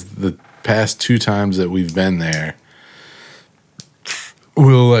is, the past 2 times that we've been there,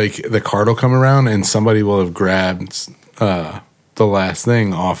 the cart will come around and somebody will have grabbed the last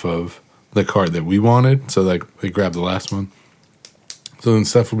thing off of the cart that we wanted. So like they grabbed the last one. So then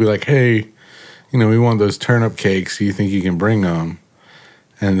Steph will be like, "Hey, we want those turnip cakes. Do you think you can bring them?"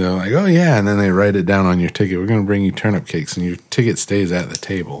 And they're like, "Oh yeah." And then they write it down on your ticket. We're going to bring you turnip cakes, and your ticket stays at the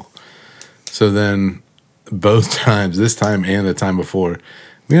table. So then both times, this time and the time before,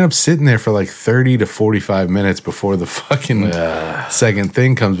 we end up sitting there for like 30 to 45 minutes before the fucking second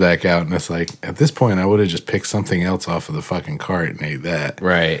thing comes back out. And it's like, at this point, I would have just picked something else off of the fucking cart and ate that.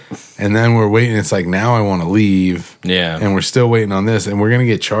 right. And then we're waiting. It's like, now I want to leave. Yeah. And we're still waiting on this, and we're going to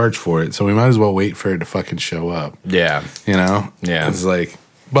get charged for it. So we might as well wait for it to fucking show up. Yeah. Yeah. It's like,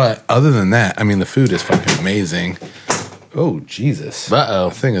 but other than that, I mean, the food is fucking amazing. Oh, Jesus. Uh-oh. I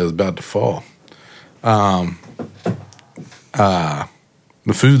think I was about to fall.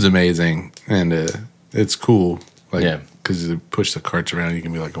 The food's amazing, and it's cool. Like, Yeah. because you push the carts around, you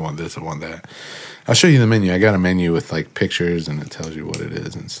can be like, I want this, I want that. I'll show you the menu. I got a menu with like pictures, and it tells you what it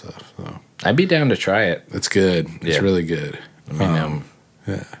is and stuff. So I'd be down to try it. it's good. It's Yeah. really good. Let me know.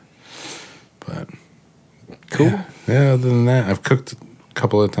 Yeah. But Cool. yeah, other than that, I've cooked a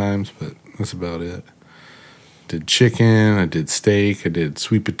couple of times, but that's about it. Did chicken, I did steak, I did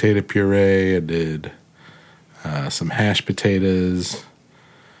sweet potato puree, I did some hashed potatoes,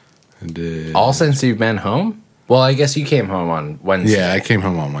 I did... All since you've been home? Well, I guess you came home on Wednesday. Yeah, I came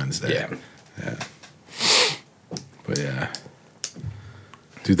home on Wednesday. Yeah. But yeah.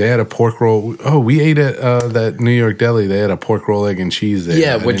 Dude, they had a pork roll. Oh, we ate at that New York deli. They had a pork roll, egg, and cheese there.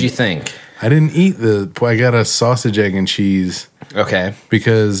 Yeah, what'd you think? I didn't eat I got a sausage, egg, and cheese Okay.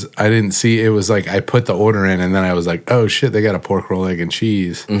 because I didn't see, it was like I put the order in and then I was like, oh shit, they got a pork roll, egg, and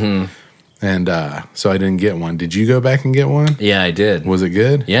cheese. Mm-hmm. And so I didn't get one. Did you go back and get one? Yeah, I did. Was it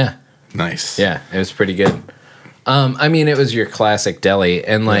good? Yeah. Nice. Yeah, it was pretty good. I mean, it was your classic deli,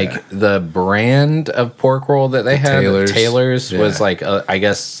 and like the brand of pork roll that they had, Taylor's, was Yeah. like, I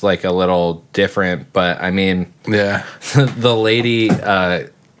guess, like a little different. But I mean,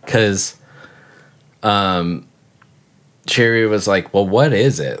 Sherry was like, well, what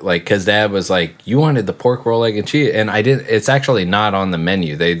is it? Like, because Dad was like, you wanted the pork roll, egg, and cheese. And I didn't, it's actually not on the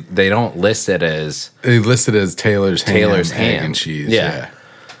menu. They don't list it as They listed as Taylor's Taylor's ham, egg, ham. and cheese. Yeah.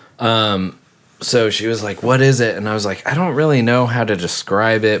 So she was like, what is it? And I was like, I don't really know how to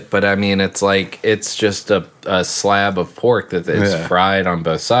describe it, but I mean, it's like, it's just a slab of pork that is Yeah. fried on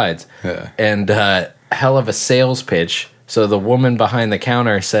both sides. Yeah. And hell of a sales pitch. So the woman behind the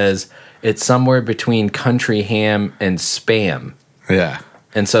counter says it's somewhere between country ham and Spam. Yeah.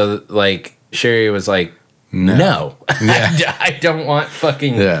 And so, like, Sherry was like, no. Yeah. I don't want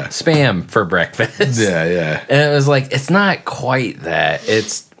fucking Yeah. Spam for breakfast. Yeah, yeah. And it was like, it's not quite that.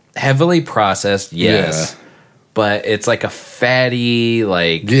 It's heavily processed, yes. Yeah. But it's like a fatty,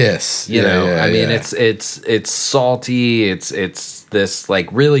 like, Yes. you know, yeah, I mean, yeah. it's salty. It's this like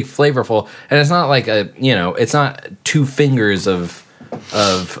really flavorful, and it's not like a, you know, it's not 2 fingers of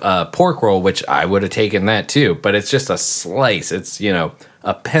pork roll, which I would have taken that too. But it's just a slice. It's, you know,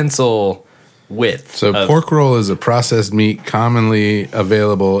 a pencil width. So of- pork roll is a processed meat commonly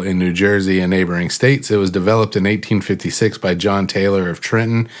available in New Jersey and neighboring states. It was developed in 1856 by John Taylor of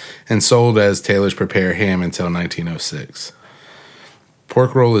Trenton and sold as Taylor's Prepare Ham until 1906.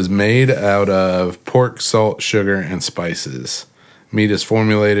 Pork roll is made out of pork, salt, sugar, and spices. Meat is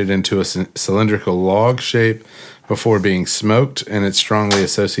formulated into a cylindrical log shape before being smoked, and it's strongly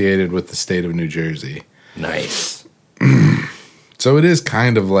associated with the state of New Jersey. Nice. So it is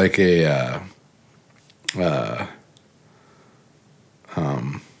kind of like a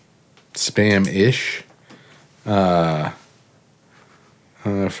Spam-ish.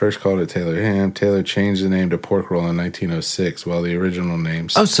 First called it Taylor Ham. Taylor changed the name to Pork Roll in 1906, while the original name...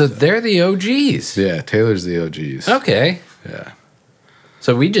 Oh, so they're the OGs. Yeah, Taylor's the OGs. Okay. Yeah.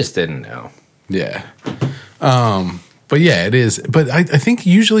 So we just didn't know. Yeah. But yeah, it is. But I think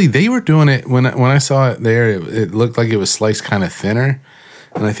usually they were doing it when I saw it there, it looked like it was sliced kind of thinner.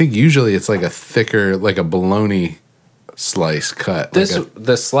 And I think usually it's like a thicker, like a bologna slice cut. This like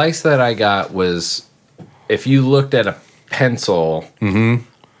the slice that I got was, if you looked at a pencil,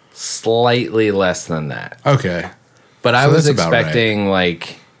 slightly less than that. okay. But I So was that's about expecting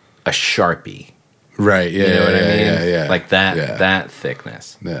like a Sharpie. Right. Yeah. You know what I mean? Yeah. Like that Yeah. that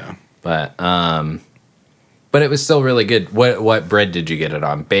thickness. Yeah. But it was still really good. What bread did you get it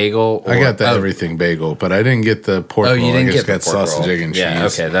on? Bagel? I got the oh, everything bagel, but I didn't get the pork Oh, roll. you didn't I just get the got pork sausage, roll. egg, and cheese. Yeah,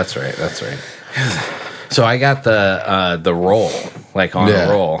 okay, that's right. So I got the roll, like on Yeah.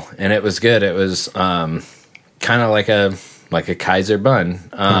 a roll, and it was good. It was kind of like a Kaiser bun,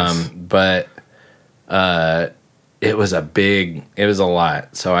 but it was a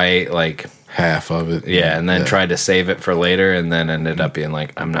lot. So I ate like Half of it. yeah, and then tried to save it for later, and then ended up being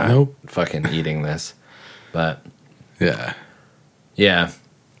like, I'm not Nope. fucking eating this. But Yeah. yeah.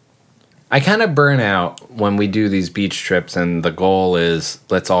 I kind of burn out when we do these beach trips and the goal is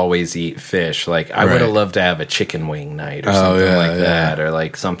let's always eat fish. Like I would have Right. loved to have a chicken wing night or Oh, something yeah, like yeah. that, or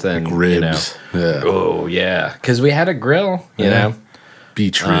like something Ribs. You know. Yeah. Oh yeah, because we had a grill. You Yeah. know.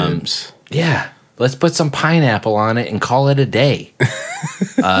 Beach ribs. Yeah. Let's put some pineapple on it and call it a day.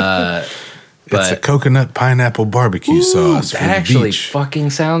 It's a but- coconut pineapple barbecue sauce That for the actually beach. fucking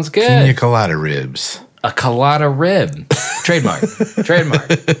sounds Pina good. colada ribs. A colada rib. Trademark.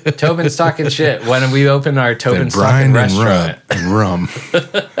 Tobin's talking shit. When we open our Tobin's Brine talking and restaurant. rum.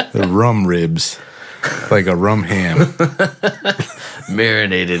 The rum ribs. Like a rum ham.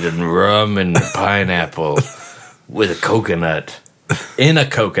 Marinated in rum and pineapple with a coconut. In a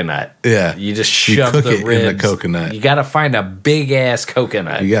coconut. Yeah. You just You shove cook the it in the ribs. coconut. You got to find a big ass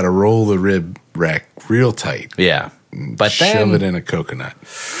coconut. You got to roll the rib rack real tight. Yeah. But Shove then, it in a coconut.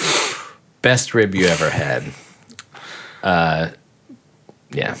 best rib you ever had.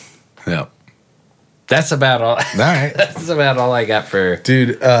 Yeah. Yeah. That's about all. All right. That's about all I got for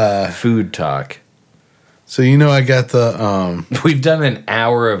Dude, food talk. so you know I got the We've done an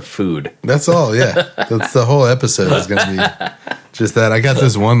hour of food. that's all, yeah. That's the whole episode is gonna be just that. I got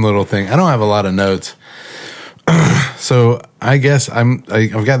this one little thing. I don't have a lot of notes. So I guess I've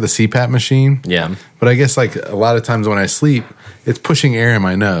got the CPAP machine. Yeah. But I guess like a lot of times when I sleep, it's pushing air in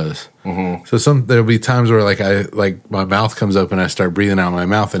my nose. Mm-hmm. So there'll be times where like my mouth comes open, I start breathing out my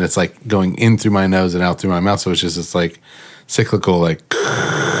mouth, and it's like going in through my nose and out through my mouth. So it's just this like cyclical, like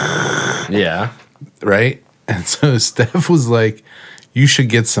Yeah. right. And so Steph was like, "You should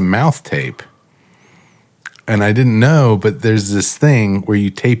get some mouth tape." And I didn't know, but there's this thing where you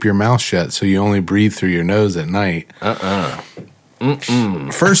tape your mouth shut so you only breathe through your nose at night.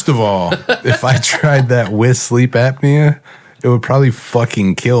 First of all, if I tried that with sleep apnea, it would probably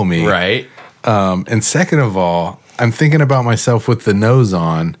fucking kill me. Right. And second of all, I'm thinking about myself with the nose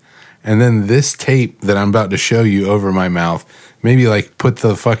on, And then this tape that I'm about to show you over my mouth, maybe like put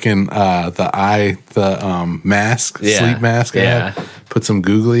the fucking mask, Yeah. sleep mask. I Yeah. have, put some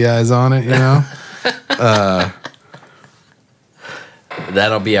googly eyes on it, you know?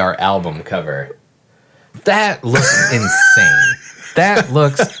 That'll be our album cover. That looks insane. That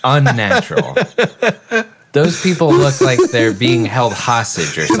looks unnatural. Those people look like they're being held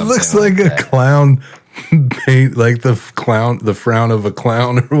hostage or It something. looks like a that. clown paint, like the frown of a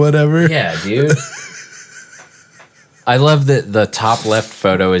clown or whatever. Yeah, dude. I love that the top left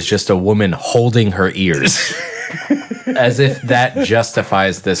photo is just a woman holding her ears. As if that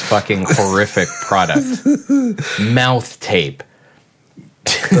justifies this fucking horrific product. Mouth tape.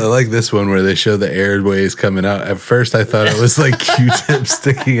 I like this one where they show the airways coming out. At first, I thought it was like Q-tips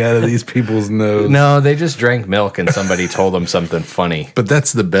sticking out of these people's nose. No, they just drank milk and somebody told them something funny. But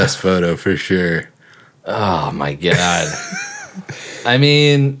that's the best photo for sure. Oh my God. I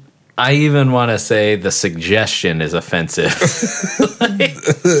mean, I even want to say the suggestion is offensive. Like,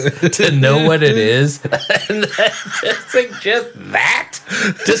 to know what it is and then to suggest that?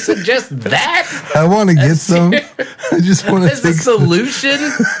 To suggest that I want to get some. I just want to as a think. solution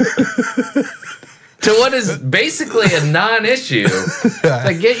to what is basically a non-issue?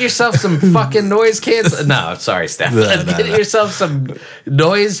 Like, get yourself some fucking noise cancel. No, sorry, Steph. No. Get yourself some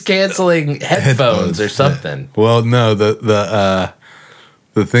noise canceling headphones or something. Well, no, the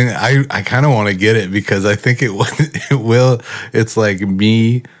thing I kind of want to get it because I think it will. It's like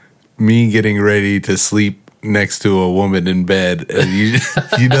me getting ready to sleep next to a woman in bed. And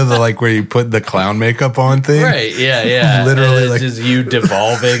you know the like where you put the clown makeup on thing, Right, yeah. Literally, And it's like- just you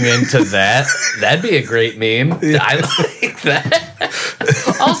devolving into that. That'd be a great meme. I like that.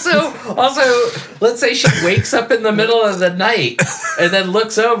 Also, let's say she wakes up in the middle of the night and then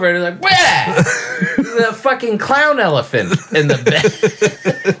looks over and is like, "Wah!" The fucking clown elephant in the bed.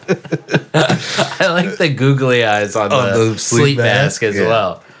 I like the googly eyes on the the sleep sleep mask mask, as yeah.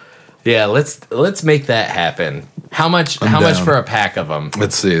 well. Yeah, let's make that happen. How much down. for a pack of them?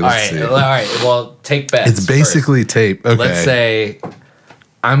 Let's see. All right, See. all right. Well, take bets. It's basically tape. Okay. Let's say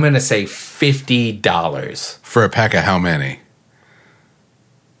I'm gonna say $50. For a pack of how many?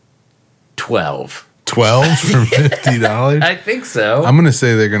 12. 12 for $50? I think so. I'm gonna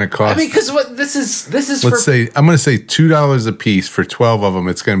say they're gonna cost. I mean, because what this is let's for. say I'm gonna say $2 a piece for 12 of them.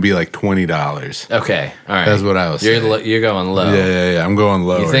 It's gonna be like $20. Okay, all right. That's what I was saying. You're going low. Yeah. I'm going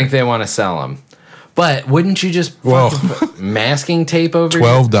lower. You think they want to sell them, but wouldn't you just Well- fucking put masking tape over?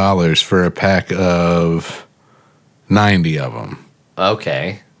 $12 for a pack of 90 of them.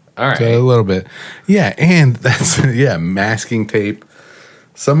 Okay, all right. So a little bit. Yeah, and that's masking tape.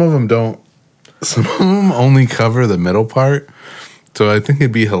 Some of them don't. Some of them only cover the middle part. So I think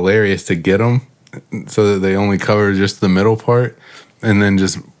it'd be hilarious to get them so that they only cover just the middle part and then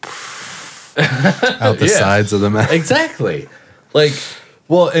just out the Yeah. sides of the mask. Exactly. Like,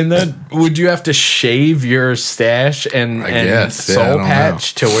 well, and then would you have to shave your stash and guess. Yeah, I soul don't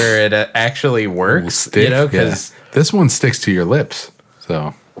patch to where it actually works? Stick, you know, because this one sticks to your lips.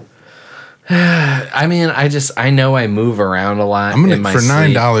 So I mean, I know I move around a lot. I'm gonna in my for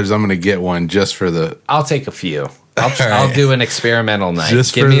sleep. $9. I'm gonna get one just for the I'll take a few. I'll right. do an experimental night.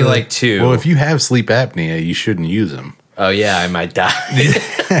 just Give for me the- like 2. Well, if you have sleep apnea, you shouldn't use them. Oh yeah, I might die.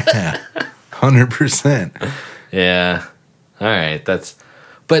 100%. Yeah. All right.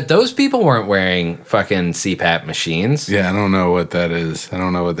 But those people weren't wearing fucking CPAP machines. Yeah, I don't know what that is. I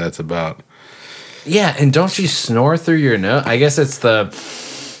don't know what that's about. Yeah, and don't you snore through your nose? I guess it's the.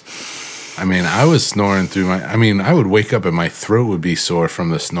 I mean, I was snoring through I would wake up and my throat would be sore from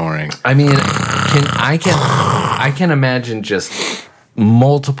the snoring. I mean, I can imagine just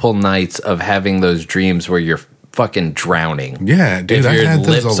multiple nights of having those dreams where you're fucking drowning. Yeah, dude, If I your had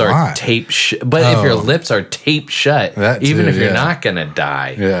those lips a are lot. taped but if your Oh. lips are taped shut, That even too, if you're yeah. not gonna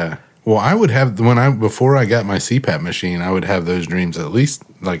die. Yeah. Well, I would have before I got my CPAP machine, I would have those dreams at least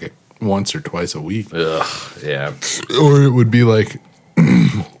like once or twice a week. Ugh, yeah. Or it would be like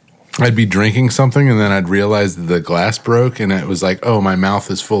I'd be drinking something and then I'd realize that the glass broke and it was like, oh, my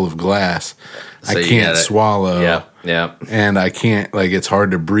mouth is full of glass. So I you can't gotta- swallow. Yeah. And I can't, like, it's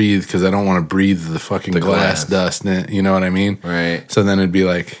hard to breathe because I don't want to breathe the fucking glass glass. dust. You know what I mean? Right. So then it'd be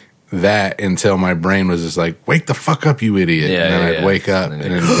like that until my brain was just like, wake the fuck up, you idiot. Yeah, and then yeah, I'd wake up and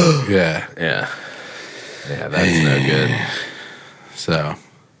and then it'd be, yeah. Yeah. Yeah, that's no good. So,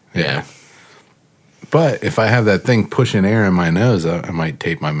 Yeah. But if I have that thing pushing air in my nose, I might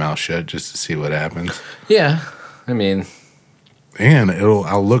tape my mouth shut just to see what happens. Yeah. I mean, And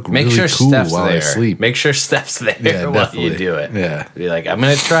I'll look make really sure cool Steph's while there. I sleep. Make sure Steph's there Yeah, while definitely. you do it. Yeah. Be like, I'm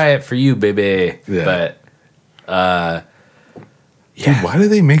gonna try it for you, baby. Yeah. But Dude, why do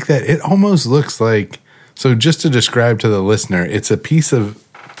they make that? It almost looks like, so just to describe to the listener, it's a piece of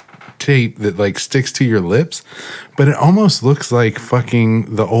tape that like sticks to your lips, but it almost looks like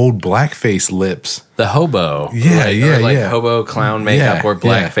fucking the old blackface lips. The hobo. Yeah, or like yeah. hobo clown makeup Yeah, or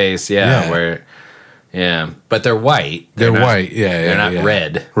blackface. Yeah. Where, but they're white. They're white. Yeah. They're not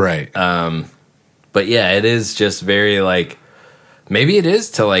red. Right. But yeah, it is just very like, maybe it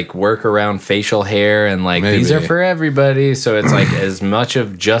is to like work around facial hair and like these are Maybe. for everybody. So it's like as much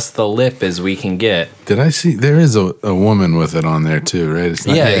of just the lip as we can get. Did I see? There is a woman with it on there too, right? It's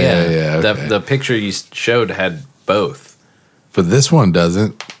not, Yeah. Okay. The picture you showed had both. But this one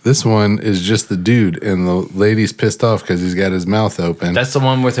doesn't. This one is just the dude, and the lady's pissed off because he's got his mouth open. That's the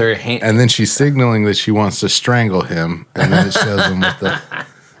one with her hand. And then she's signaling that she wants to strangle him, and then it shows him with the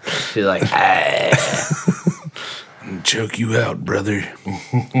She's like, hey. choke you out, brother.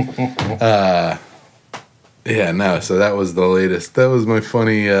 Yeah, no. So that was the latest. That was my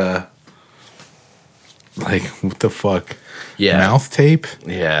funny. Like, what the fuck? Yeah. Mouth tape.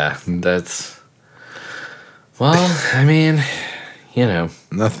 Yeah, that's. Well, I mean, you know,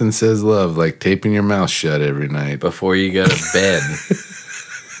 Nothing says love like taping your mouth shut every night. before you go to bed.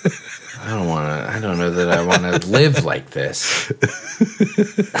 I don't know that I want to live like this.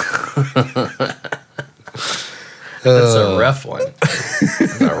 That's a rough one.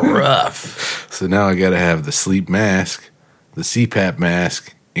 That's a rough. So now I got to have the sleep mask, the CPAP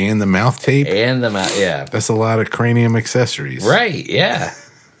mask, and the mouth tape. And the mouth, yeah. That's a lot of cranium accessories. Right, yeah.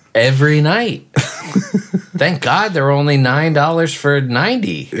 Every night. Thank God they're only $9 for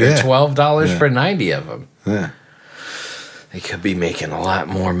 90 or Yeah. $12 Yeah. for 90 of them. Yeah. They could be making a lot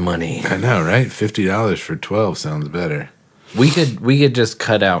more money. I know, right? $50 for 12 sounds better. We could just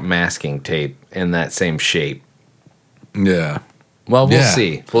cut out masking tape in that same shape. Yeah. Well, we'll Yeah.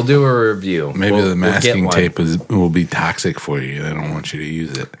 see. We'll do a review. Maybe We'll the get masking one. tape will be toxic for you. They don't want you to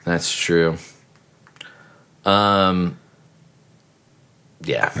use it. That's true. Yeah.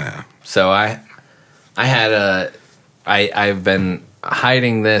 Yeah. So I've been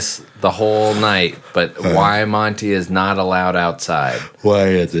hiding this the whole night, but why Monty is not allowed outside. Why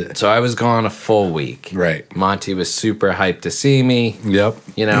is it? So I was gone a full week. Right. Monty was super hyped to see me. Yep.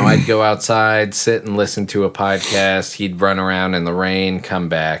 You know, I'd go outside, sit and listen to a podcast. He'd run around in the rain, come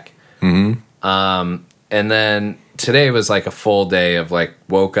back. And then today was like a full day of like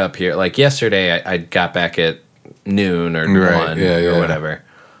woke up here. Like yesterday, I got back at noon or Right, 1 yeah, or yeah. whatever.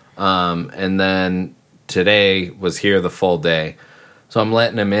 And then today was here the full day. So I'm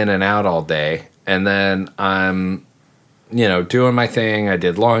letting him in and out all day. And then I'm, you know, doing my thing. I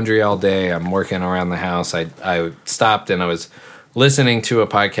did laundry all day. I'm working around the house. I stopped and I was listening to a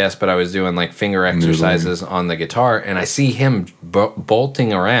podcast, but I was doing like finger exercises on the guitar. And I see him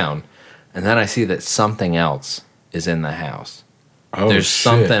bolting around. And then I see that something else is in the house. Oh, There's shit.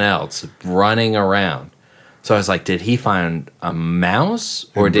 something else running around. So I was like, did he find a mouse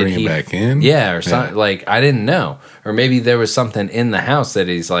or And did bring it he back in? Yeah, or something. Yeah. Like I didn't know, or maybe there was something in the house that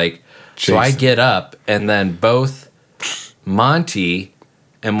he's like. So I Chasing. get up, and then both Monty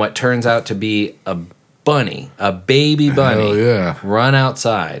and what turns out to be a bunny, a baby bunny, Hell yeah. run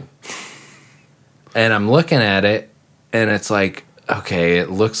outside, and I'm looking at it, and it's like, okay, it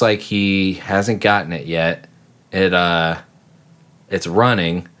looks like he hasn't gotten it yet. It's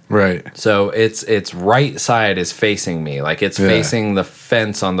running. Right. So its right side is facing me, like it's Yeah. facing the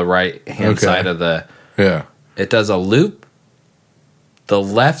fence on the right hand Okay. side of the. Yeah. It does a loop. The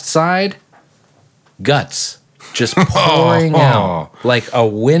left side, guts, just pouring out like a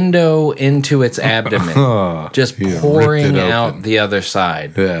window into its abdomen, just You pouring ripped it out open. the other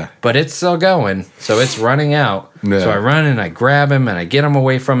side. Yeah. But it's still going, so it's running out. Yeah. So I run and I grab him and I get him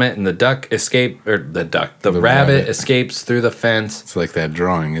away from it, and the the rabbit rabbit. escapes through the fence. It's like that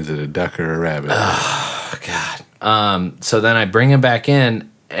drawing. Is it a duck or a rabbit? Oh, God. So then I bring him back in,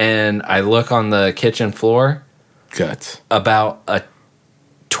 and I look on the kitchen floor. Guts. About a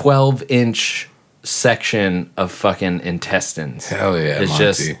 12-inch section of fucking intestines. Hell yeah, It's Monty.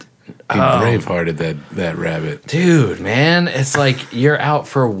 just, He bravehearted that rabbit. dude, man, it's like you're out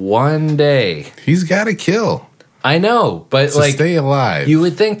for one day. He's got to kill I know, but to like stay alive. you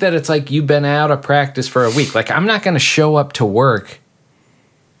would think that it's like you've been out of practice for a week. Like I'm not going to show up to work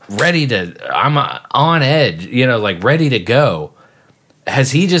I'm on edge, you know, like ready to go.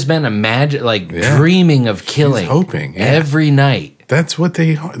 Has he just been Yeah. dreaming of killing? He's hoping, yeah. every night. That's what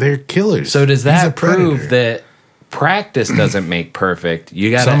they're killers. So does He's a that prove predator. that practice doesn't make perfect?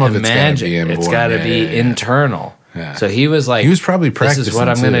 You got Some to of it's gotta imagine be it's inborn. got to Yeah, be yeah, yeah. internal. Yeah. So he was like, He was probably "This is what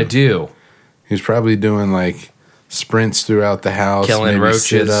I'm practicing, going to too. do." He was probably doing like sprints throughout the house, Killing maybe roaches.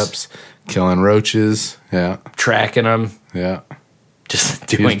 sit-ups, killing roaches. Yeah, Tracking them. yeah. just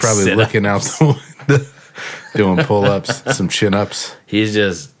He was doing probably sit-ups. looking out the window, doing pull-ups, some chin-ups. He's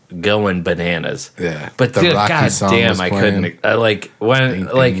just going bananas. Yeah. But The dude, Rocky god song damn, was I playing. couldn't. Like when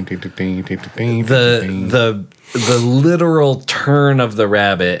like the literal turn of the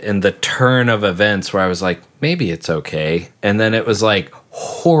rabbit and the turn of events where I was like, maybe it's okay, and then it was like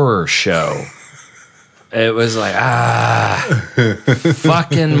horror show. It was like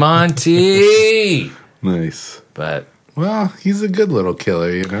fucking Monty. Nice. But Well, he's a good little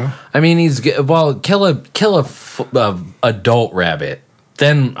killer, you know? I mean, kill a adult rabbit,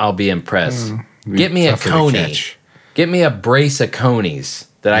 then I'll be impressed. Be Get me a tougher to coney. catch. Get me a brace of conies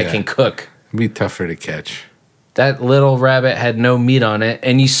that I Yeah. can cook. It'd be tougher to catch. That little rabbit had no meat on it,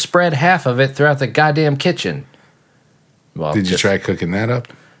 and you spread half of it throughout the goddamn kitchen. Well, Did you try cooking that up?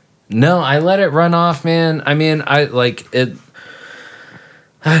 No, I let it run off, man. I mean, I like it.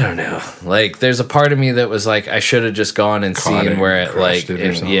 I don't know. Like, there's a part of me that was like, I should have just gone and Caught seen it where and it crushed like, it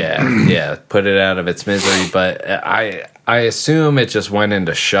or something. yeah, put it out of its misery. But I assume it just went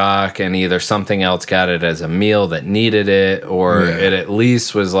into shock, and either something else got it as a meal that needed it, or Yeah. it at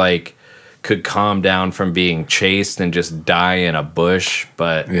least was like could calm down from being chased and just die in a bush.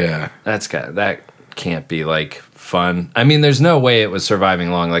 But Yeah. that can't be like fun. I mean, there's no way it was surviving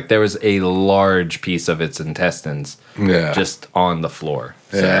long. Like, there was a large piece of its intestines Yeah. just on the floor.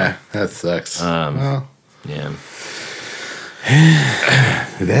 So, Yeah, that sucks. Well, yeah.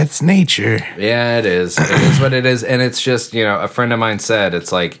 that's nature. Yeah, it is. It is what it is. And it's just, a friend of mine said,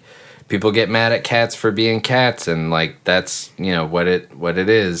 it's like people get mad at cats for being cats, and like that's, what it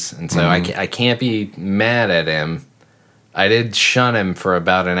is. And so I can't be mad at him. I did shun him for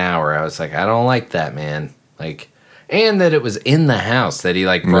about an hour. I was like, I don't like that, man. Like, and that it was in the house, that he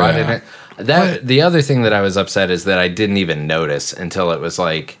like brought Yeah. it in. The other thing that I was upset is that I didn't even notice until it was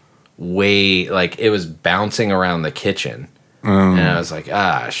like it was bouncing around the kitchen. And I was like,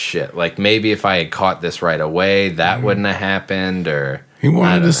 shit. Like, maybe if I had caught this right away, that wouldn't have happened, or He I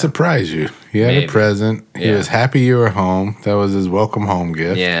wanted don't to know. surprise you. He had Maybe. a present. He Yeah. was happy you were home. That was his welcome home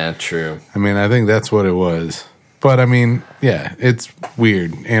gift. Yeah, true. I mean, I think that's what it was. But I mean, yeah, it's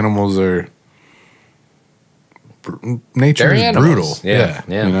weird. Animals are nature They're is animals. brutal. Yeah,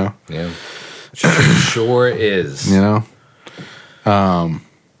 Yeah. you know. Yeah. Sure is. You know.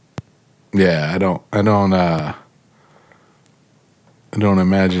 Yeah, I don't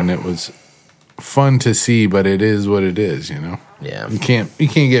imagine it was fun to see, but it is what it is, you know. Yeah. You can't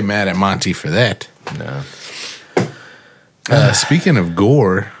get mad at Monty for that. No. Speaking of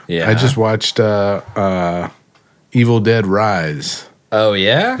gore, Yeah. I just watched Evil Dead Rise. Oh,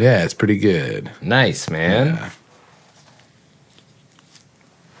 yeah? Yeah, it's pretty good. Nice, man. Yeah.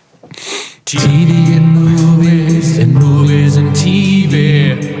 TV and movies and movies and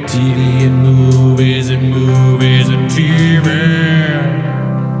TV. TV and movies and movies and TV.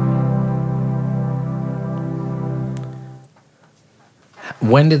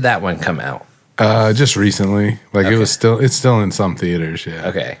 When did that one come out? Just recently. Like Okay. it's still in some theaters, yeah.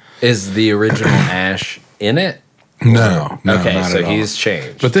 Okay. Is the original Ash in it? No, Okay, not so at all. he's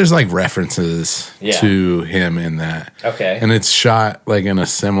changed. But there's like references Yeah. to him in that. Okay. And it's shot like in a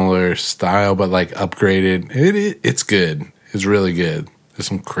similar style, but like upgraded. It's good. It's really good. There's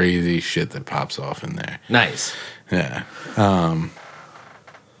some crazy shit that pops off in there. Nice. Yeah.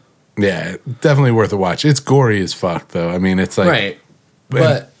 Yeah, definitely worth a watch. It's gory as fuck though. I mean, it's like Right.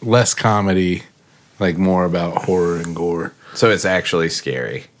 But less comedy, like more about horror and gore. so it's actually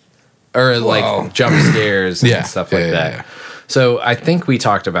scary. Or Well- like jump scares and Yeah. stuff like Yeah, that. yeah. So I think we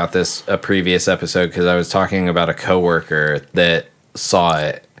talked about this a previous episode because I was talking about a coworker that saw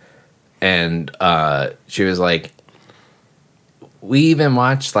it, and she was like, we even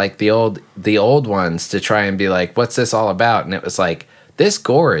watched like the old ones to try and be like, what's this all about? And it was like, this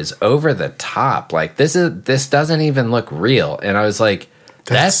gore is over the top. Like this doesn't even look real. And I was like,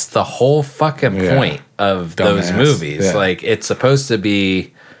 that's the whole fucking Yeah. point of those Dumbass. movies. Yeah. Like, it's supposed to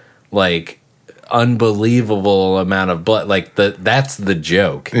be like unbelievable amount of blood. Like that's the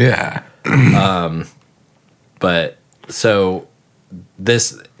joke. Yeah. But so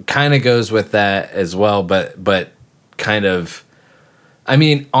this kind of goes with that as well, but kind of, I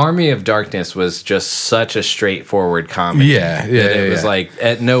mean, Army of Darkness was just such a straightforward comedy. Yeah, yeah, that it was yeah. like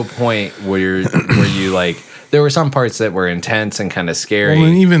at no point were you like, there were some parts that were intense and kind of scary. Well,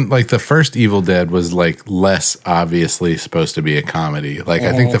 and even like the first Evil Dead was like less obviously supposed to be a comedy. Like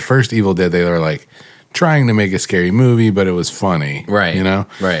I think the first Evil Dead, they were like trying to make a scary movie, but it was funny. Right. You know?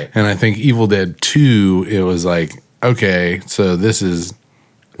 Right. And I think Evil Dead 2, it was like, okay, so this is,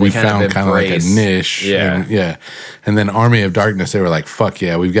 we kind of found kind of like a embrace- niche. Yeah. And, yeah. And then Army of Darkness, they were like, fuck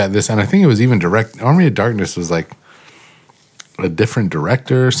yeah, we've got this. And I think it was even Army of Darkness was like, a different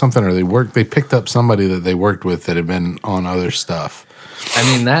director or something, or they picked up somebody that they worked with that had been on other stuff. I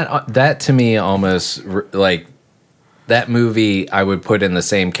mean, that to me almost like that movie I would put in the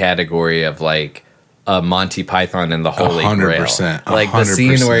same category of like Monty Python and the Holy 100%, Grail. Like the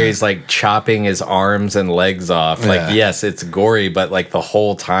scene 100%. where he's like chopping his arms and legs off. Like, Yeah. yes, it's gory, but like the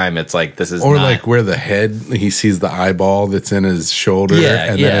whole time it's like this is Or not, like where the head, he sees the eyeball that's in his shoulder,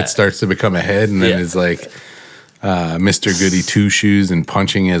 Yeah, and yeah. then it starts to become a head, and then Yeah. it's like Mr. Goody Two Shoes and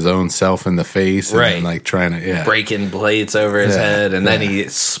punching his own self in the face, and Right. then, like trying to breaking plates over his Yeah, head, and then yeah. he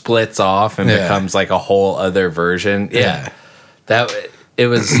splits off and Yeah. becomes like a whole other version. Yeah. Yeah. That it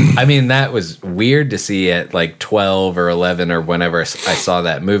was I mean, that was weird to see at like 12 or 11 or whenever I saw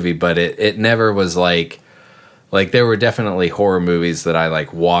that movie, but it never was like there were definitely horror movies that I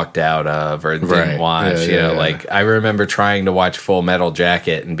like walked out of or didn't Right. watch. Yeah, you know, yeah. like I remember trying to watch Full Metal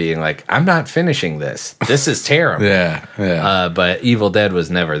Jacket and being like, I'm not finishing this. This is terrible. yeah, But Evil Dead was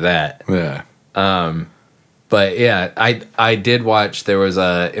never that. yeah. But yeah, I did watch. There was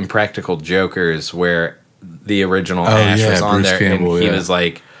a Impractical Jokers where the original Ash yeah, was on Bruce there, Campbell, and he yeah. was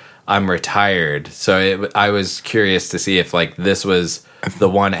like, "I'm retired." So I was curious to see if like this was the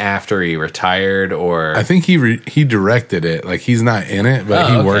one after he retired, or I think he directed it. Like he's not in it, but Oh,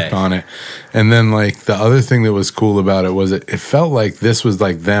 he okay. worked on it. And then like the other thing that was cool about it was it felt like this was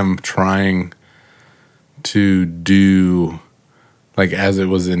like them trying to do like as it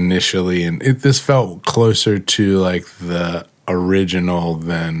was initially, and this felt closer to like the original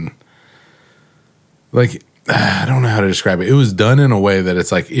than like I don't know how to describe it. It was done in a way that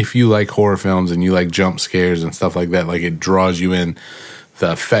it's like if you like horror films and you like jump scares and stuff like that, like it draws you in.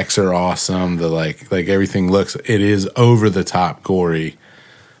 The effects are awesome. The like everything looks. It is over the top gory,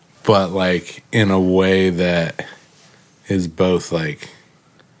 but like in a way that is both like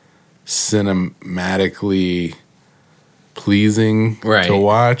cinematically pleasing Right. to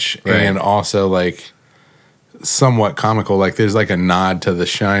watch Right. and also like somewhat comical. Like there's like a nod to The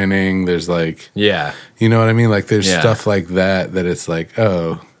Shining. There's like yeah, you know what I mean. Like there's Yeah. stuff like that it's like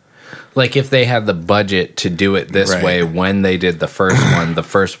oh like if they had the budget to do it this Right. way when they did the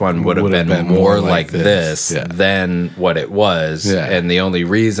first one would have been more like this Yeah. than what it was. Yeah. And the only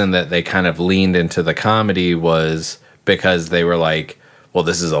reason that they kind of leaned into the comedy was because they were like, well,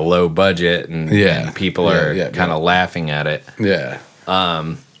 this is a low budget and, Yeah. and people Yeah, are yeah, kind of yeah. laughing at it. yeah.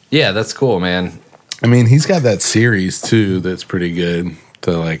 Yeah, that's cool, man. I mean, he's got that series too that's pretty good.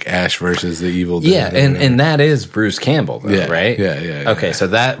 The like Ash versus the Evil Dead. Yeah, and that is Bruce Campbell, though, Yeah, right? yeah. Okay, so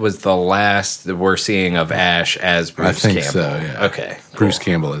that was the last that we're seeing of Ash as Bruce I think Campbell. so. Yeah. Okay, Bruce cool.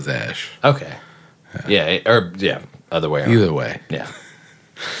 Campbell is Ash. Okay. Yeah, other way around. Either way, Yeah.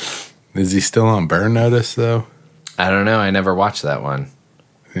 is he still on Burn Notice though? I don't know. I never watched that one.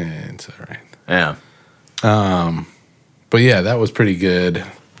 Yeah, it's all right. Yeah. But yeah, that was pretty good.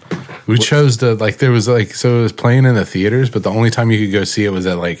 We chose to like there was like so it was playing in the theaters, but the only time you could go see it was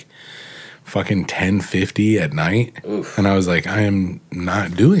at like fucking 10:50 at night, and I was like, I am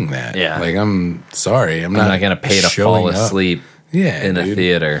not doing that. Yeah. like I'm sorry, I'm I'm not not going to pay to showing fall up. asleep Yeah, in a dude.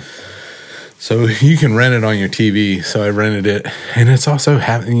 theater. So you can rent it on your TV. So I rented it, and it's also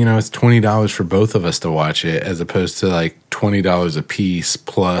it's $20 for both of us to watch it, as opposed to like $20 a piece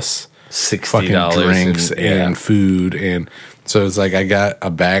plus fucking $60 drinks and and food, and so it's like I got a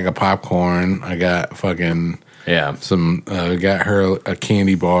bag of popcorn, I got fucking yeah. some, got her a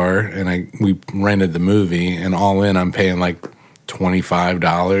candy bar, and we rented the movie, and all in I'm paying like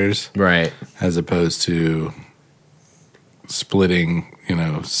 $25 Right. as opposed to splitting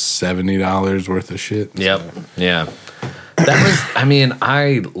 $70 worth of shit. Yep. Yeah. That was, I mean,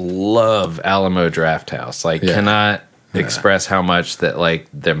 I love Alamo Drafthouse. Like, Yeah. cannot express how much that, like,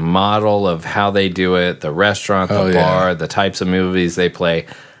 the model of how they do it, the restaurant, the Oh, yeah. bar, the types of movies they play,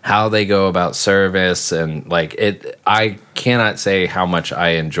 how they go about service, and, like, I cannot say how much I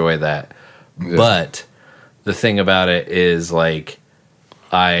enjoy that. Yeah. But the thing about it is, like,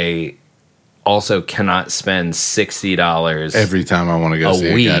 I also cannot spend $60 Every time I want to go a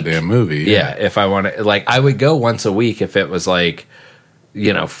see week. a goddamn movie. Yeah, if I want to, like, I would go once a week if it was like,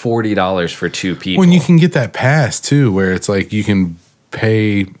 $40 for two people. When you can get that pass too, where it's like you can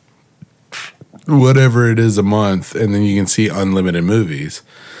pay whatever it is a month, and then you can see unlimited movies.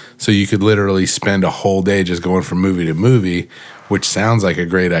 So you could literally spend a whole day just going from movie to movie, which sounds like a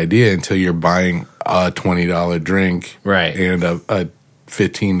great idea until you're buying a $20 drink, Right. and a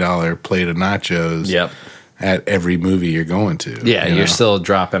 $15 plate of nachos. Yep. At every movie you're going to. Yeah, you you're know? still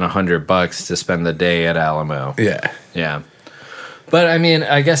dropping $100 to spend the day at Alamo. Yeah. Yeah. But I mean,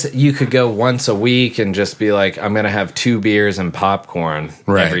 I guess you could go once a week and just be like, I'm gonna have 2 beers and popcorn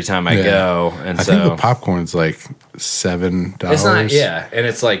Right. every time I Yeah. go, and I so think the popcorn's like $7. it's not, yeah, and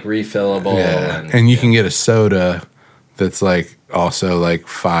it's like refillable, Yeah. and And you can get a soda that's like also like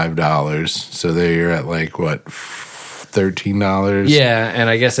 $5. So there you're at like what, $13? yeah, and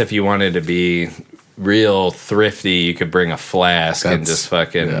I guess if you wanted to be real thrifty, you could bring a flask and That's- just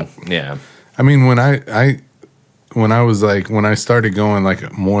fucking yeah. I mean, when I started going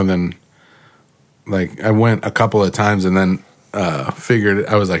like more than like I went a couple of times and then figured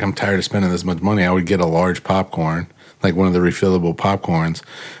I was like, I'm tired of spending this much money. I would get a large popcorn, like one of the refillable popcorns,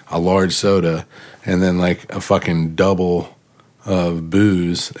 a large soda, and then like a fucking double of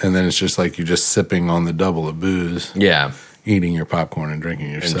booze, and then it's just like you're just sipping on the double of booze, Yeah. eating your popcorn and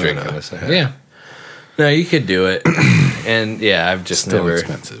drinking your And soda. drinking the soda. Yeah. No, you could do it. And yeah, I've just Still never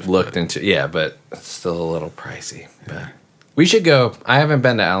expensive, looked into but it's still a little pricey. But we should go. I haven't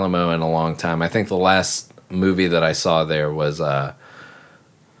been to Alamo in a long time. I think the last movie that I saw there was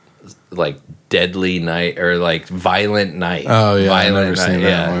like Deadly Night or like Violent Night. Oh, yeah, I've Violent never seen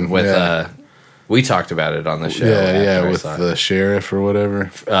that one. With Yeah. we talked about it on the show. Yeah, after I with saw it. the sheriff or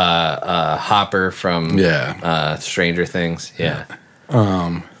whatever. Hopper from Stranger Things. Yeah.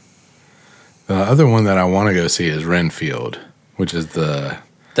 The other one that I want to go see is Renfield, which is the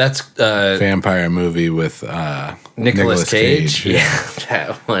That's vampire movie with Nicolas Cage. Yeah,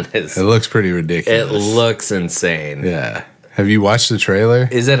 that one is. It looks pretty It ridiculous. looks insane. Yeah. Have you watched the trailer?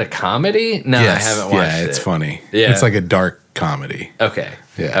 Is it a comedy? No, Yes. I haven't watched Yeah, it. it's funny. Yeah. It's like a dark comedy Okay.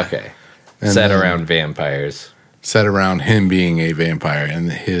 Yeah. Okay. And Set then- around vampires. set around him being a vampire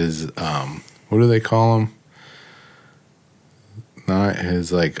and his what do they call him? Not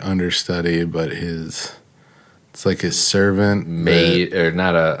his like understudy, but his it's like his servant. Maid or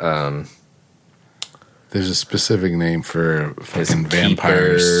not a There's a specific name for his fucking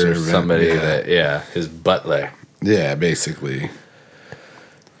vampire keeper, servant. somebody yeah. that his butler, Yeah, basically.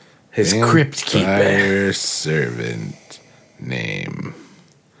 his crypt keeper. Vampire servant name.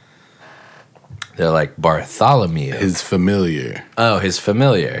 They're like Bartholomew. His familiar. his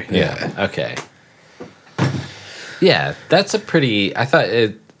familiar. Yeah. Okay. Yeah, that's a pretty. I thought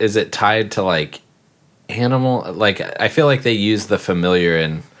is it tied to like animal? Like I feel like they use the familiar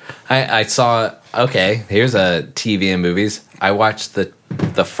and I saw. Okay, here's a TV and movies. I watched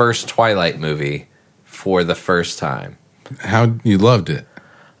the first Twilight movie for the first time. How you loved it.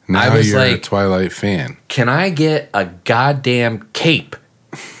 Now I was you're a like- Twilight fan. Can I get a goddamn cape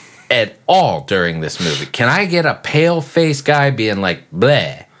at all during this movie? Can I get a pale faced guy being like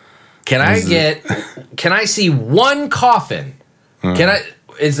bleh? Can I see one coffin?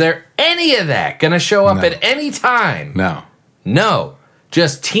 Is there any of that gonna show up No. at any time? No. No.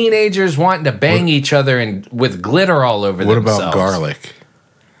 Just teenagers wanting to bang each other and with glitter all over What themselves. about garlic?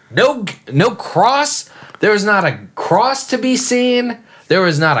 No cross. There was not a cross to be seen. There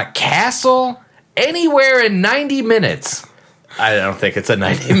was not a castle anywhere in 90 minutes. I don't think it's a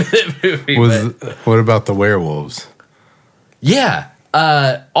 90-minute movie. but What about the werewolves? yeah,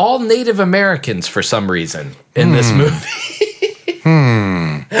 all Native Americans for some reason in this movie.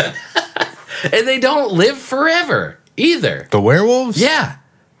 And they don't live forever either. The werewolves? Yeah,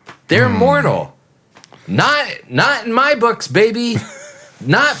 they're immortal. Not in my books, baby.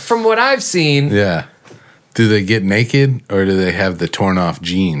 Not from what I've seen. Yeah. Do they get naked or do they have the torn off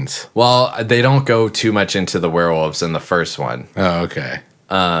jeans? Well, they don't go too much into the werewolves in the first one. Oh, okay.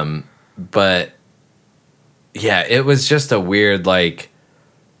 But yeah, it was just a weird like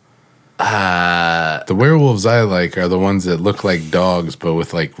The werewolves I like are the ones that look like dogs but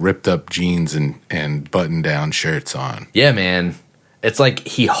with like ripped up jeans and button down shirts on. yeah, man. It's like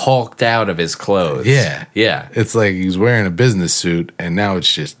he hulked out of his clothes. Yeah. Yeah. It's like he's wearing a business suit and now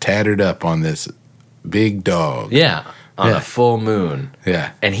it's just tattered up on this big dog. Yeah. On Yeah. a full moon.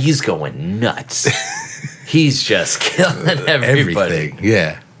 Yeah. And he's going nuts. He's just killing everybody. Everything.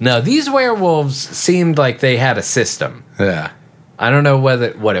 Yeah. No, these werewolves seemed like they had a system. Yeah. I don't know what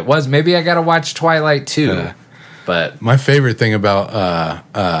it was. Maybe I got to watch Twilight too. Yeah. But My favorite thing about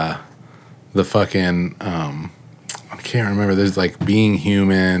the fucking I can't remember. There's like Being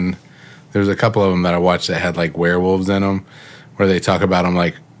Human. There's a couple of them that I watched that had like werewolves in them, where they talk about them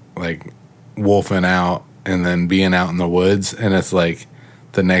like wolfing out and then being out in the woods, and it's like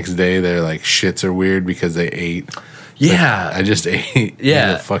the next day they're like shits are weird because they ate. yeah, I just ate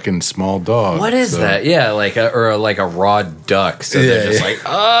Yeah. a fucking small dog. what is So- that? Yeah, like a raw duck. So Yeah, they're just yeah. like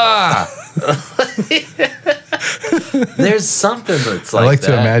There's something that's like I like that.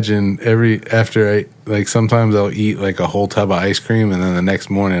 to imagine after I like sometimes I'll eat like a whole tub of ice cream and then the next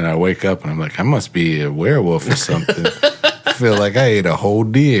morning I wake up and I'm like I must be a werewolf or something. feel like I ate a whole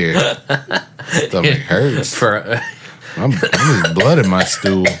deer. Stomach hurts. For I'm there's blood in my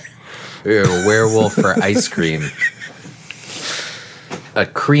stool. you're a werewolf for ice cream. A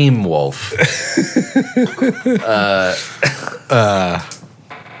cream wolf.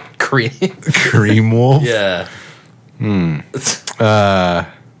 Cream. Cream wolf. Yeah. No,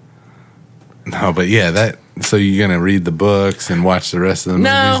 but yeah, that. So you're gonna read the books and watch the rest of the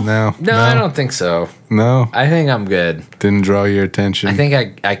movies now? No, I don't think so. No, I think I'm good. didn't draw your attention. I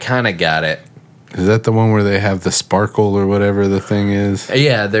think I kind of got it. Is that the one where they have the sparkle or whatever the thing is?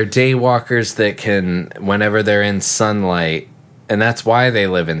 Yeah, they're daywalkers that can, whenever they're in sunlight, and that's why they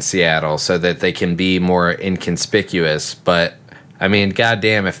live in Seattle, so that they can be more inconspicuous. But, I mean,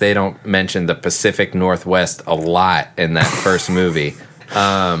 goddamn if they don't mention the Pacific Northwest a lot in that first movie.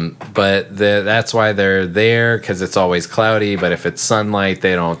 But that's why they're there, because it's always cloudy, but if it's sunlight,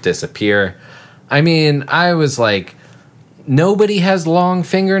 they don't disappear. I mean, I was like, nobody has long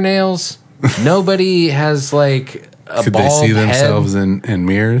fingernails. Nobody has, like, a Could they bald see head. themselves in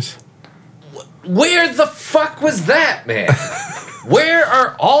mirrors? Where the fuck was that, man? Where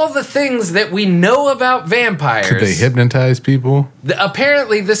are all the things that we know about vampires? Could they hypnotize people?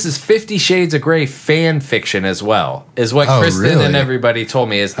 Apparently, this is 50 Shades of Grey fan fiction as well, is what Oh, Kristen really? and everybody told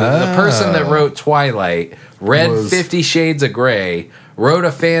me. Is the person that wrote Twilight read Was- 50 Shades of Grey, wrote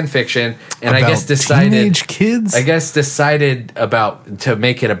a fan fiction, and I About guess decided teenage kids. to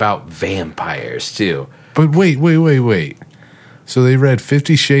make it about vampires too. But wait. So they read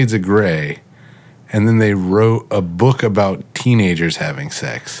 50 Shades of Grey, and then they wrote a book about teenagers having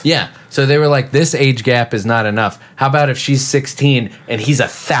sex. Yeah, so they were like, this age gap is not enough. How about if she's 16 and he's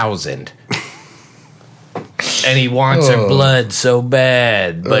 1,000? And he wants her blood so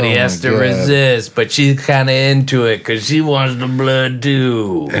bad, but he Oh has my to God. resist. But she's kind of into it because she wants the blood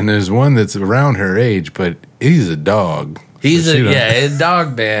too. And there's one that's around her age, but he's a dog. He's So she don't- a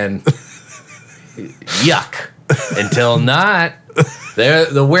dog man. Yuck. Until not,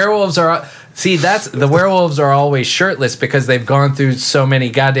 the werewolves are. See, the werewolves are always shirtless because they've gone through so many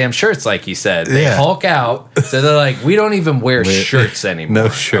goddamn shirts, like you said. They Yeah. hulk out, so they're like, we don't even wear shirts anymore. No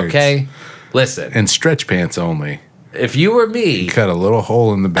shirts. Okay, listen. And stretch pants only. If you were me, Cut a little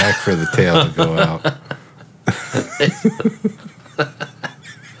hole in the back for the tail to go out.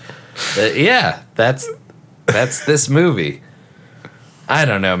 yeah, that's this movie. I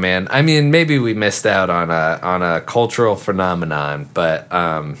don't know, man. I mean, maybe we missed out on a cultural phenomenon, but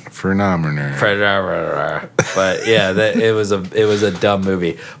Phenomenon. but yeah, it was a dumb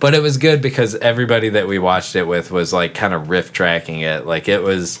movie, but it was good because everybody that we watched it with was like kind of riff tracking it. Like it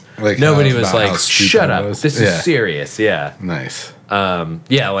was Like nobody how- was about like, how stupid "Shut it up, was?" this Yeah. is serious." Yeah, Nice.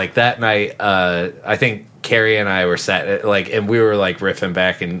 yeah. Like that night, I think Carrie and I were sat and we were like riffing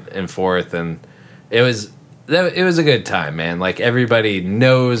back and forth, and it was a good time, man. Like everybody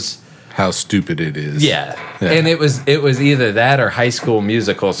knows. How stupid it is. Yeah. Yeah. And it was either that or High School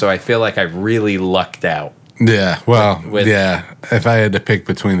Musical, so I feel like I really lucked out. Yeah. Well, With- yeah. If I had to pick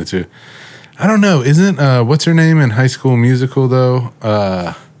between the two, I don't know. Isn't what's her name in High School Musical though?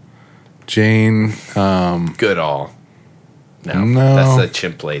 Jane. Goodall. No, No. that's the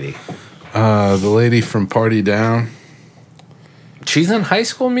chimp lady. The lady from Party Down. She's in High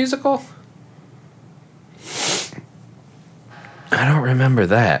School Musical? I don't remember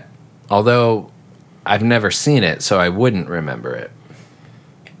that. Although I've never seen it, so I wouldn't remember it.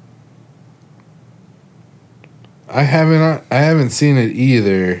 I haven't seen it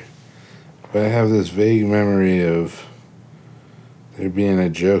either, but I have this vague memory of there being a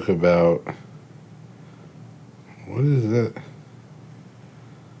joke about what is that?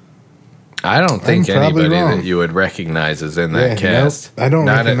 I don't think I'm probably anybody wrong. that you would recognize is in that Yeah, cast. nope. I don't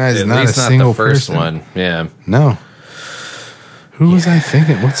recognize at not least a not single the first person. one. Yeah. No. Who was I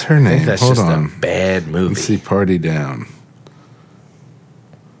thinking? What's her I name? think that's Hold just on. a bad movie. Let's see Party Down.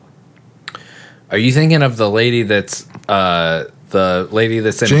 Are you thinking of the lady that's in Jane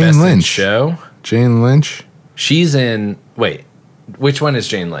Best in Lynch. Show? Jane Lynch? She's in. Wait, which one is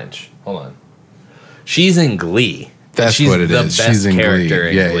Jane Lynch? Hold on. She's in Glee. That's She's what it the is. best She's in Glee. character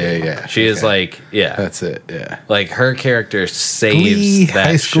in Yeah, Glee. yeah. She is Okay. like, yeah, That's it, yeah. like her character saves Glee, that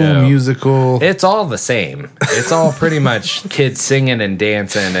High School show. Musical. It's all the same. It's all pretty much kids singing and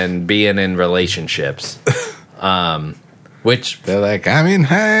dancing and being in relationships. Which They're like, I'm in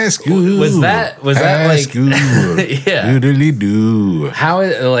high school. Was that high like- school? Yeah. Doodly doo. how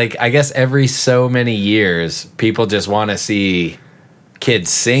like I guess every so many years people just want to see kids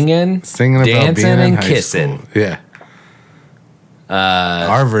singing, Singing about dancing, being in and high kissing. school. Yeah.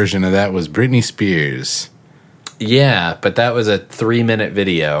 Our version of that was Britney Spears. Yeah, but that was a 3-minute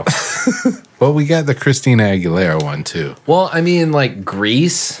video. Well, we got the Christina Aguilera one too. Well, I mean, like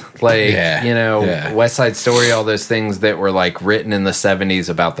Grease, like, Yeah, yeah. West Side Story, all those things that were like written in the 70s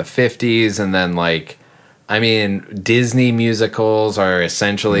about the 50s. And then, like, I mean, Disney musicals are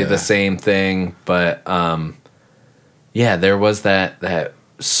essentially the same thing. But, yeah, there was that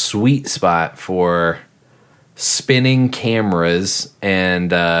sweet spot for spinning cameras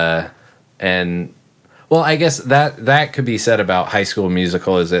and well, I guess that could be said about High School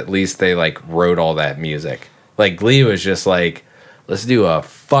Musical, is at least they like wrote all that music. Like Glee was just like, let's do a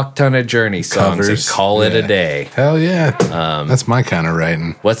fuck ton of Journey songs Covers. and call it a Yeah. day. Hell yeah. That's my kind of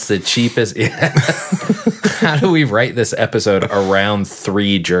writing. What's the cheapest? How do we write this episode around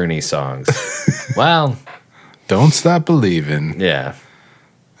 3 Journey songs? Well, Don't Stop Believing. yeah.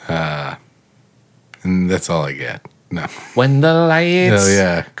 And that's all I get. No. When the lights Hell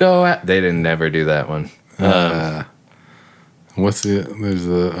yeah. go out. They didn't never do that one. What's there's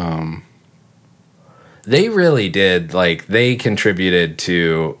the They really did, like, they contributed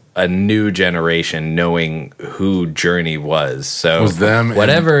to a new generation knowing who Journey was. So was them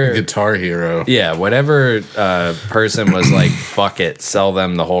whatever and Guitar Hero. yeah, whatever person was like, fuck it, sell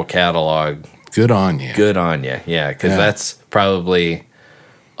them the whole catalog. Good on you. Good on you. Yeah, because Yeah. that's probably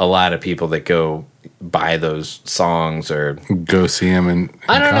a lot of people that go buy those songs. Or Go see him in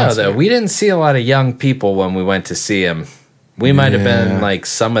I don't know, though. We didn't see a lot of young people when we went to see him. We might have been Yeah. like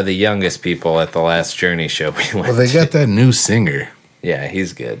some of the youngest people at the last Journey show we went Well, they to. got that new singer. Yeah,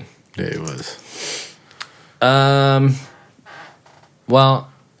 he's good. Yeah, it was.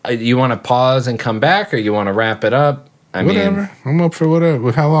 Well, you want to pause and come back, or you want to wrap it up? I Whatever. mean, I'm up for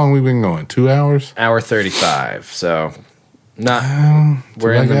whatever. How long we been going? 2 hours? hour 35. So, not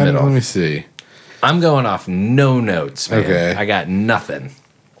we're Do I in the got it? middle. Let me see. I'm going off no notes, man. Okay. I got nothing.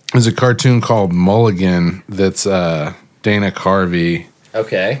 There's a cartoon called Mulligan that's Dana Carvey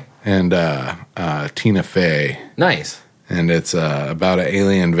Okay, and Tina Fey. nice. And it's about an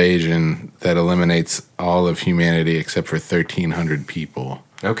alien invasion that eliminates all of humanity except for 1,300 people.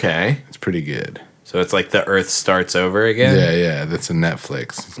 Okay, It's pretty good. so it's like the Earth starts over again. Yeah, yeah. That's a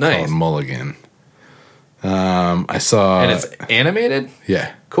Netflix. It's Nice. called Mulligan. I saw. And it's animated.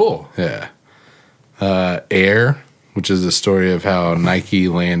 yeah, Cool. yeah. Air, which is the story of how Nike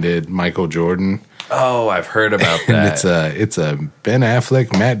landed Michael Jordan. Oh, I've heard about And that. it's a Ben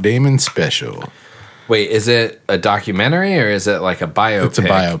Affleck, Matt Damon special. Wait, is it a documentary or is it like a biopic? It's a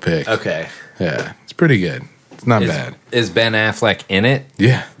biopic. Okay. Yeah, it's pretty good. It's not bad. Is Ben Affleck in it?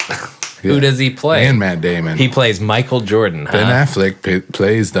 Yeah. Who does he play? And Matt Damon. He plays Michael Jordan. Ben Huh? Affleck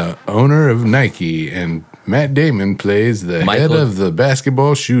plays the owner of Nike, and Matt Damon plays the Michael- head of the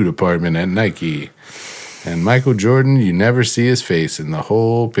basketball shoe department at Nike. And Michael Jordan, you never see his face in the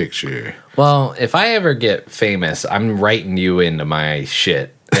whole picture. Well, if I ever get famous, I'm writing you into my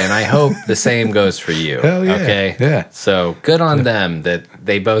shit. And I hope the same goes for you. Hell yeah. Okay? Yeah. So good on them that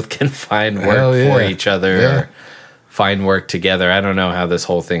they both can find work Hell yeah. for each other Yeah. or find work together. I don't know how this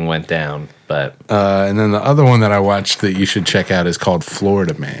whole thing went down, but And then the other one that I watched that you should check out is called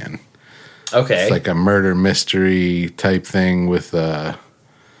Florida Man. okay. It's like a murder mystery type thing with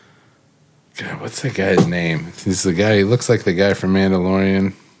God, what's that guy's name? He's the guy. He looks like the guy from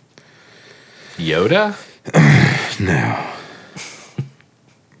Mandalorian. Yoda? No,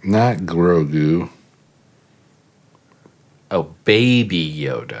 not Grogu. Oh, baby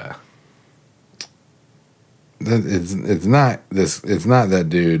Yoda. It's not this. It's not that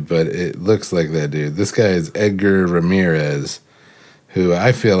dude, but it looks like that dude. This guy is Edgar Ramirez, who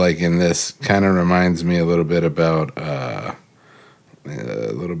I feel like in this kind of reminds me a little bit about a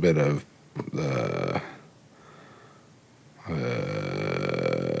little bit of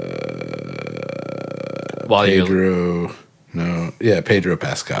While you Pedro. No, yeah, Pedro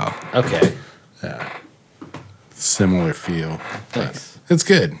Pascal. okay. Similar feel. Nice. It's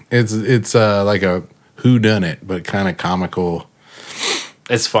good. It's like a whodunit, but kind of comical,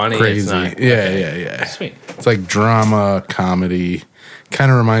 It's funny. crazy. It's not. Yeah, okay. yeah, yeah. Sweet. It's like drama, comedy. Kind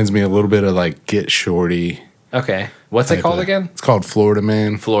of reminds me a little bit of like Get Shorty. Okay. What's it type called of- again? It's called Florida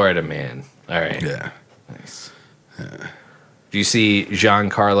Man. Florida Man. All right. Yeah. Nice. Do you see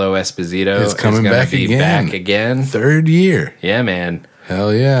Giancarlo Esposito It's coming gonna back be again. back again? Third year. Yeah, man.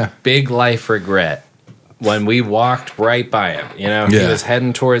 Hell yeah. Big life regret. When we walked right by him, you know, he Yeah. was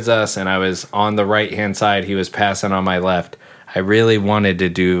heading towards us and I was on the right hand side. He was passing on my left. I really wanted to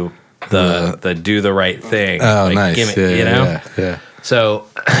do the do the right thing. Oh, Like, nice. give me- yeah, you know? yeah, yeah. So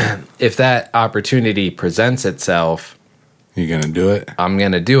if that opportunity presents itself, You gonna do it? I'm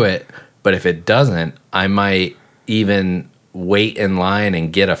going to do it. But if it doesn't, I might even wait in line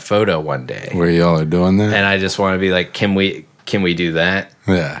and get a photo one day. Where y'all are doing that? And I just want to be like, can we do that?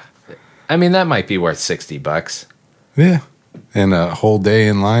 Yeah. I mean, that might be worth $60. Yeah. And a whole day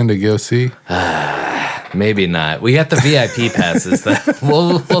in line to go see? Maybe not. We got the VIP passes.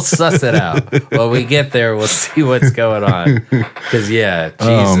 We'll suss it out. When we get there, we'll see what's going on. Because,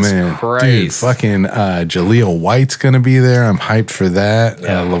 Jesus Christ. Dude, fucking Jaleel White's going to be there. I'm hyped for that.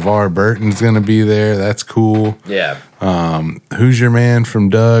 Yeah. LeVar Burton's going to be there. That's cool. Yeah. Who's your man from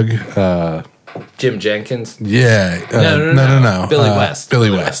Doug? Jim Jenkins? Yeah. No. Billy West.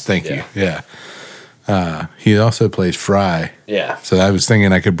 Billy West. Thank you. Yeah. He also plays Fry. Yeah. So I was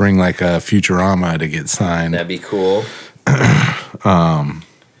thinking I could bring like a Futurama to get signed. That'd be cool.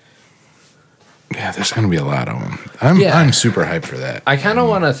 Yeah, there's going to be a lot of them. I'm super hyped for that. I kind of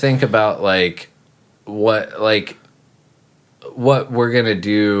want to think about what we're going to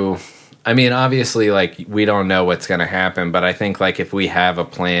do. I mean, obviously, we don't know what's going to happen, but I think if we have a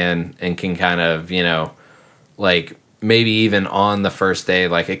plan and can kind of, maybe even on the first day,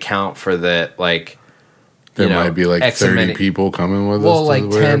 account for that, there might be X 30 amount- people coming with well, us to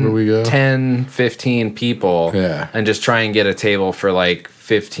wherever we go. 10, 15 people. Yeah. And just try and get a table for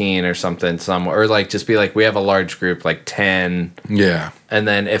 15 or something somewhere. Or just be we have a large group, 10. Yeah. And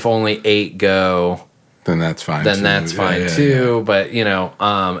then if only 8 go, Then that's fine. then that's fine too. Yeah. But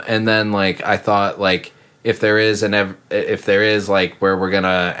and then I thought if there is where we're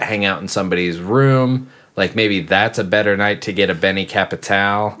gonna hang out in somebody's room, maybe that's a better night to get a Benny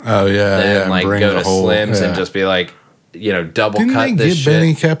Capital. Oh yeah, than yeah. go to Slim's and just be double Didn't cut they this get shit.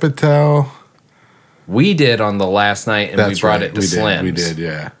 Benny Capital? We did on the last night, and That's we brought right. it to we Slim's. We did,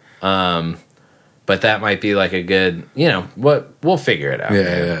 yeah. But that might be a good, what we'll figure it out. Yeah,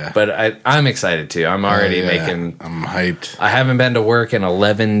 man. yeah. But I'm excited too. I'm already Yeah, making. I'm hyped. I haven't been to work in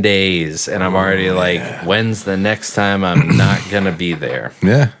 11 days, and I'm already when's the next time I'm not gonna be there?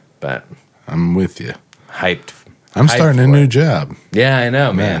 Yeah, But I'm with you. hyped. I'm hyped starting a for new it. job. Yeah, I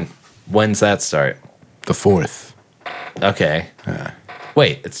know, man. Man. When's that start? The 4th. Okay.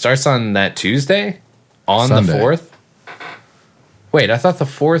 Wait, it starts on that Tuesday? On Sunday. the 4th? Wait, I thought the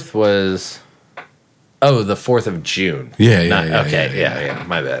 4th was. Oh, the 4th of June. Yeah, Okay, yeah. yeah.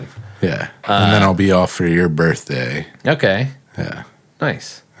 My bad. Yeah, and then I'll be off for your birthday. Okay. Yeah.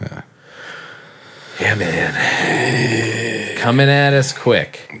 Nice. Yeah, man. Coming at us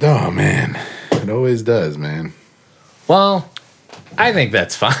quick. Oh man, it always does, man. Well, I think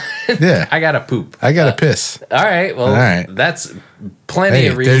that's fine. Yeah. I gotta poop. I gotta piss. All right. Well, All right. that's plenty Hey,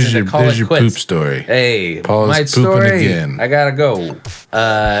 of reason to call there's it your quits. poop story. Hey, Paul's my pooping story. again. I gotta go.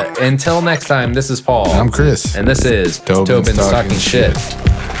 Until next time, this is Paul. I'm Chris. And this is Tobin's Tobin's Talking Talking Shit.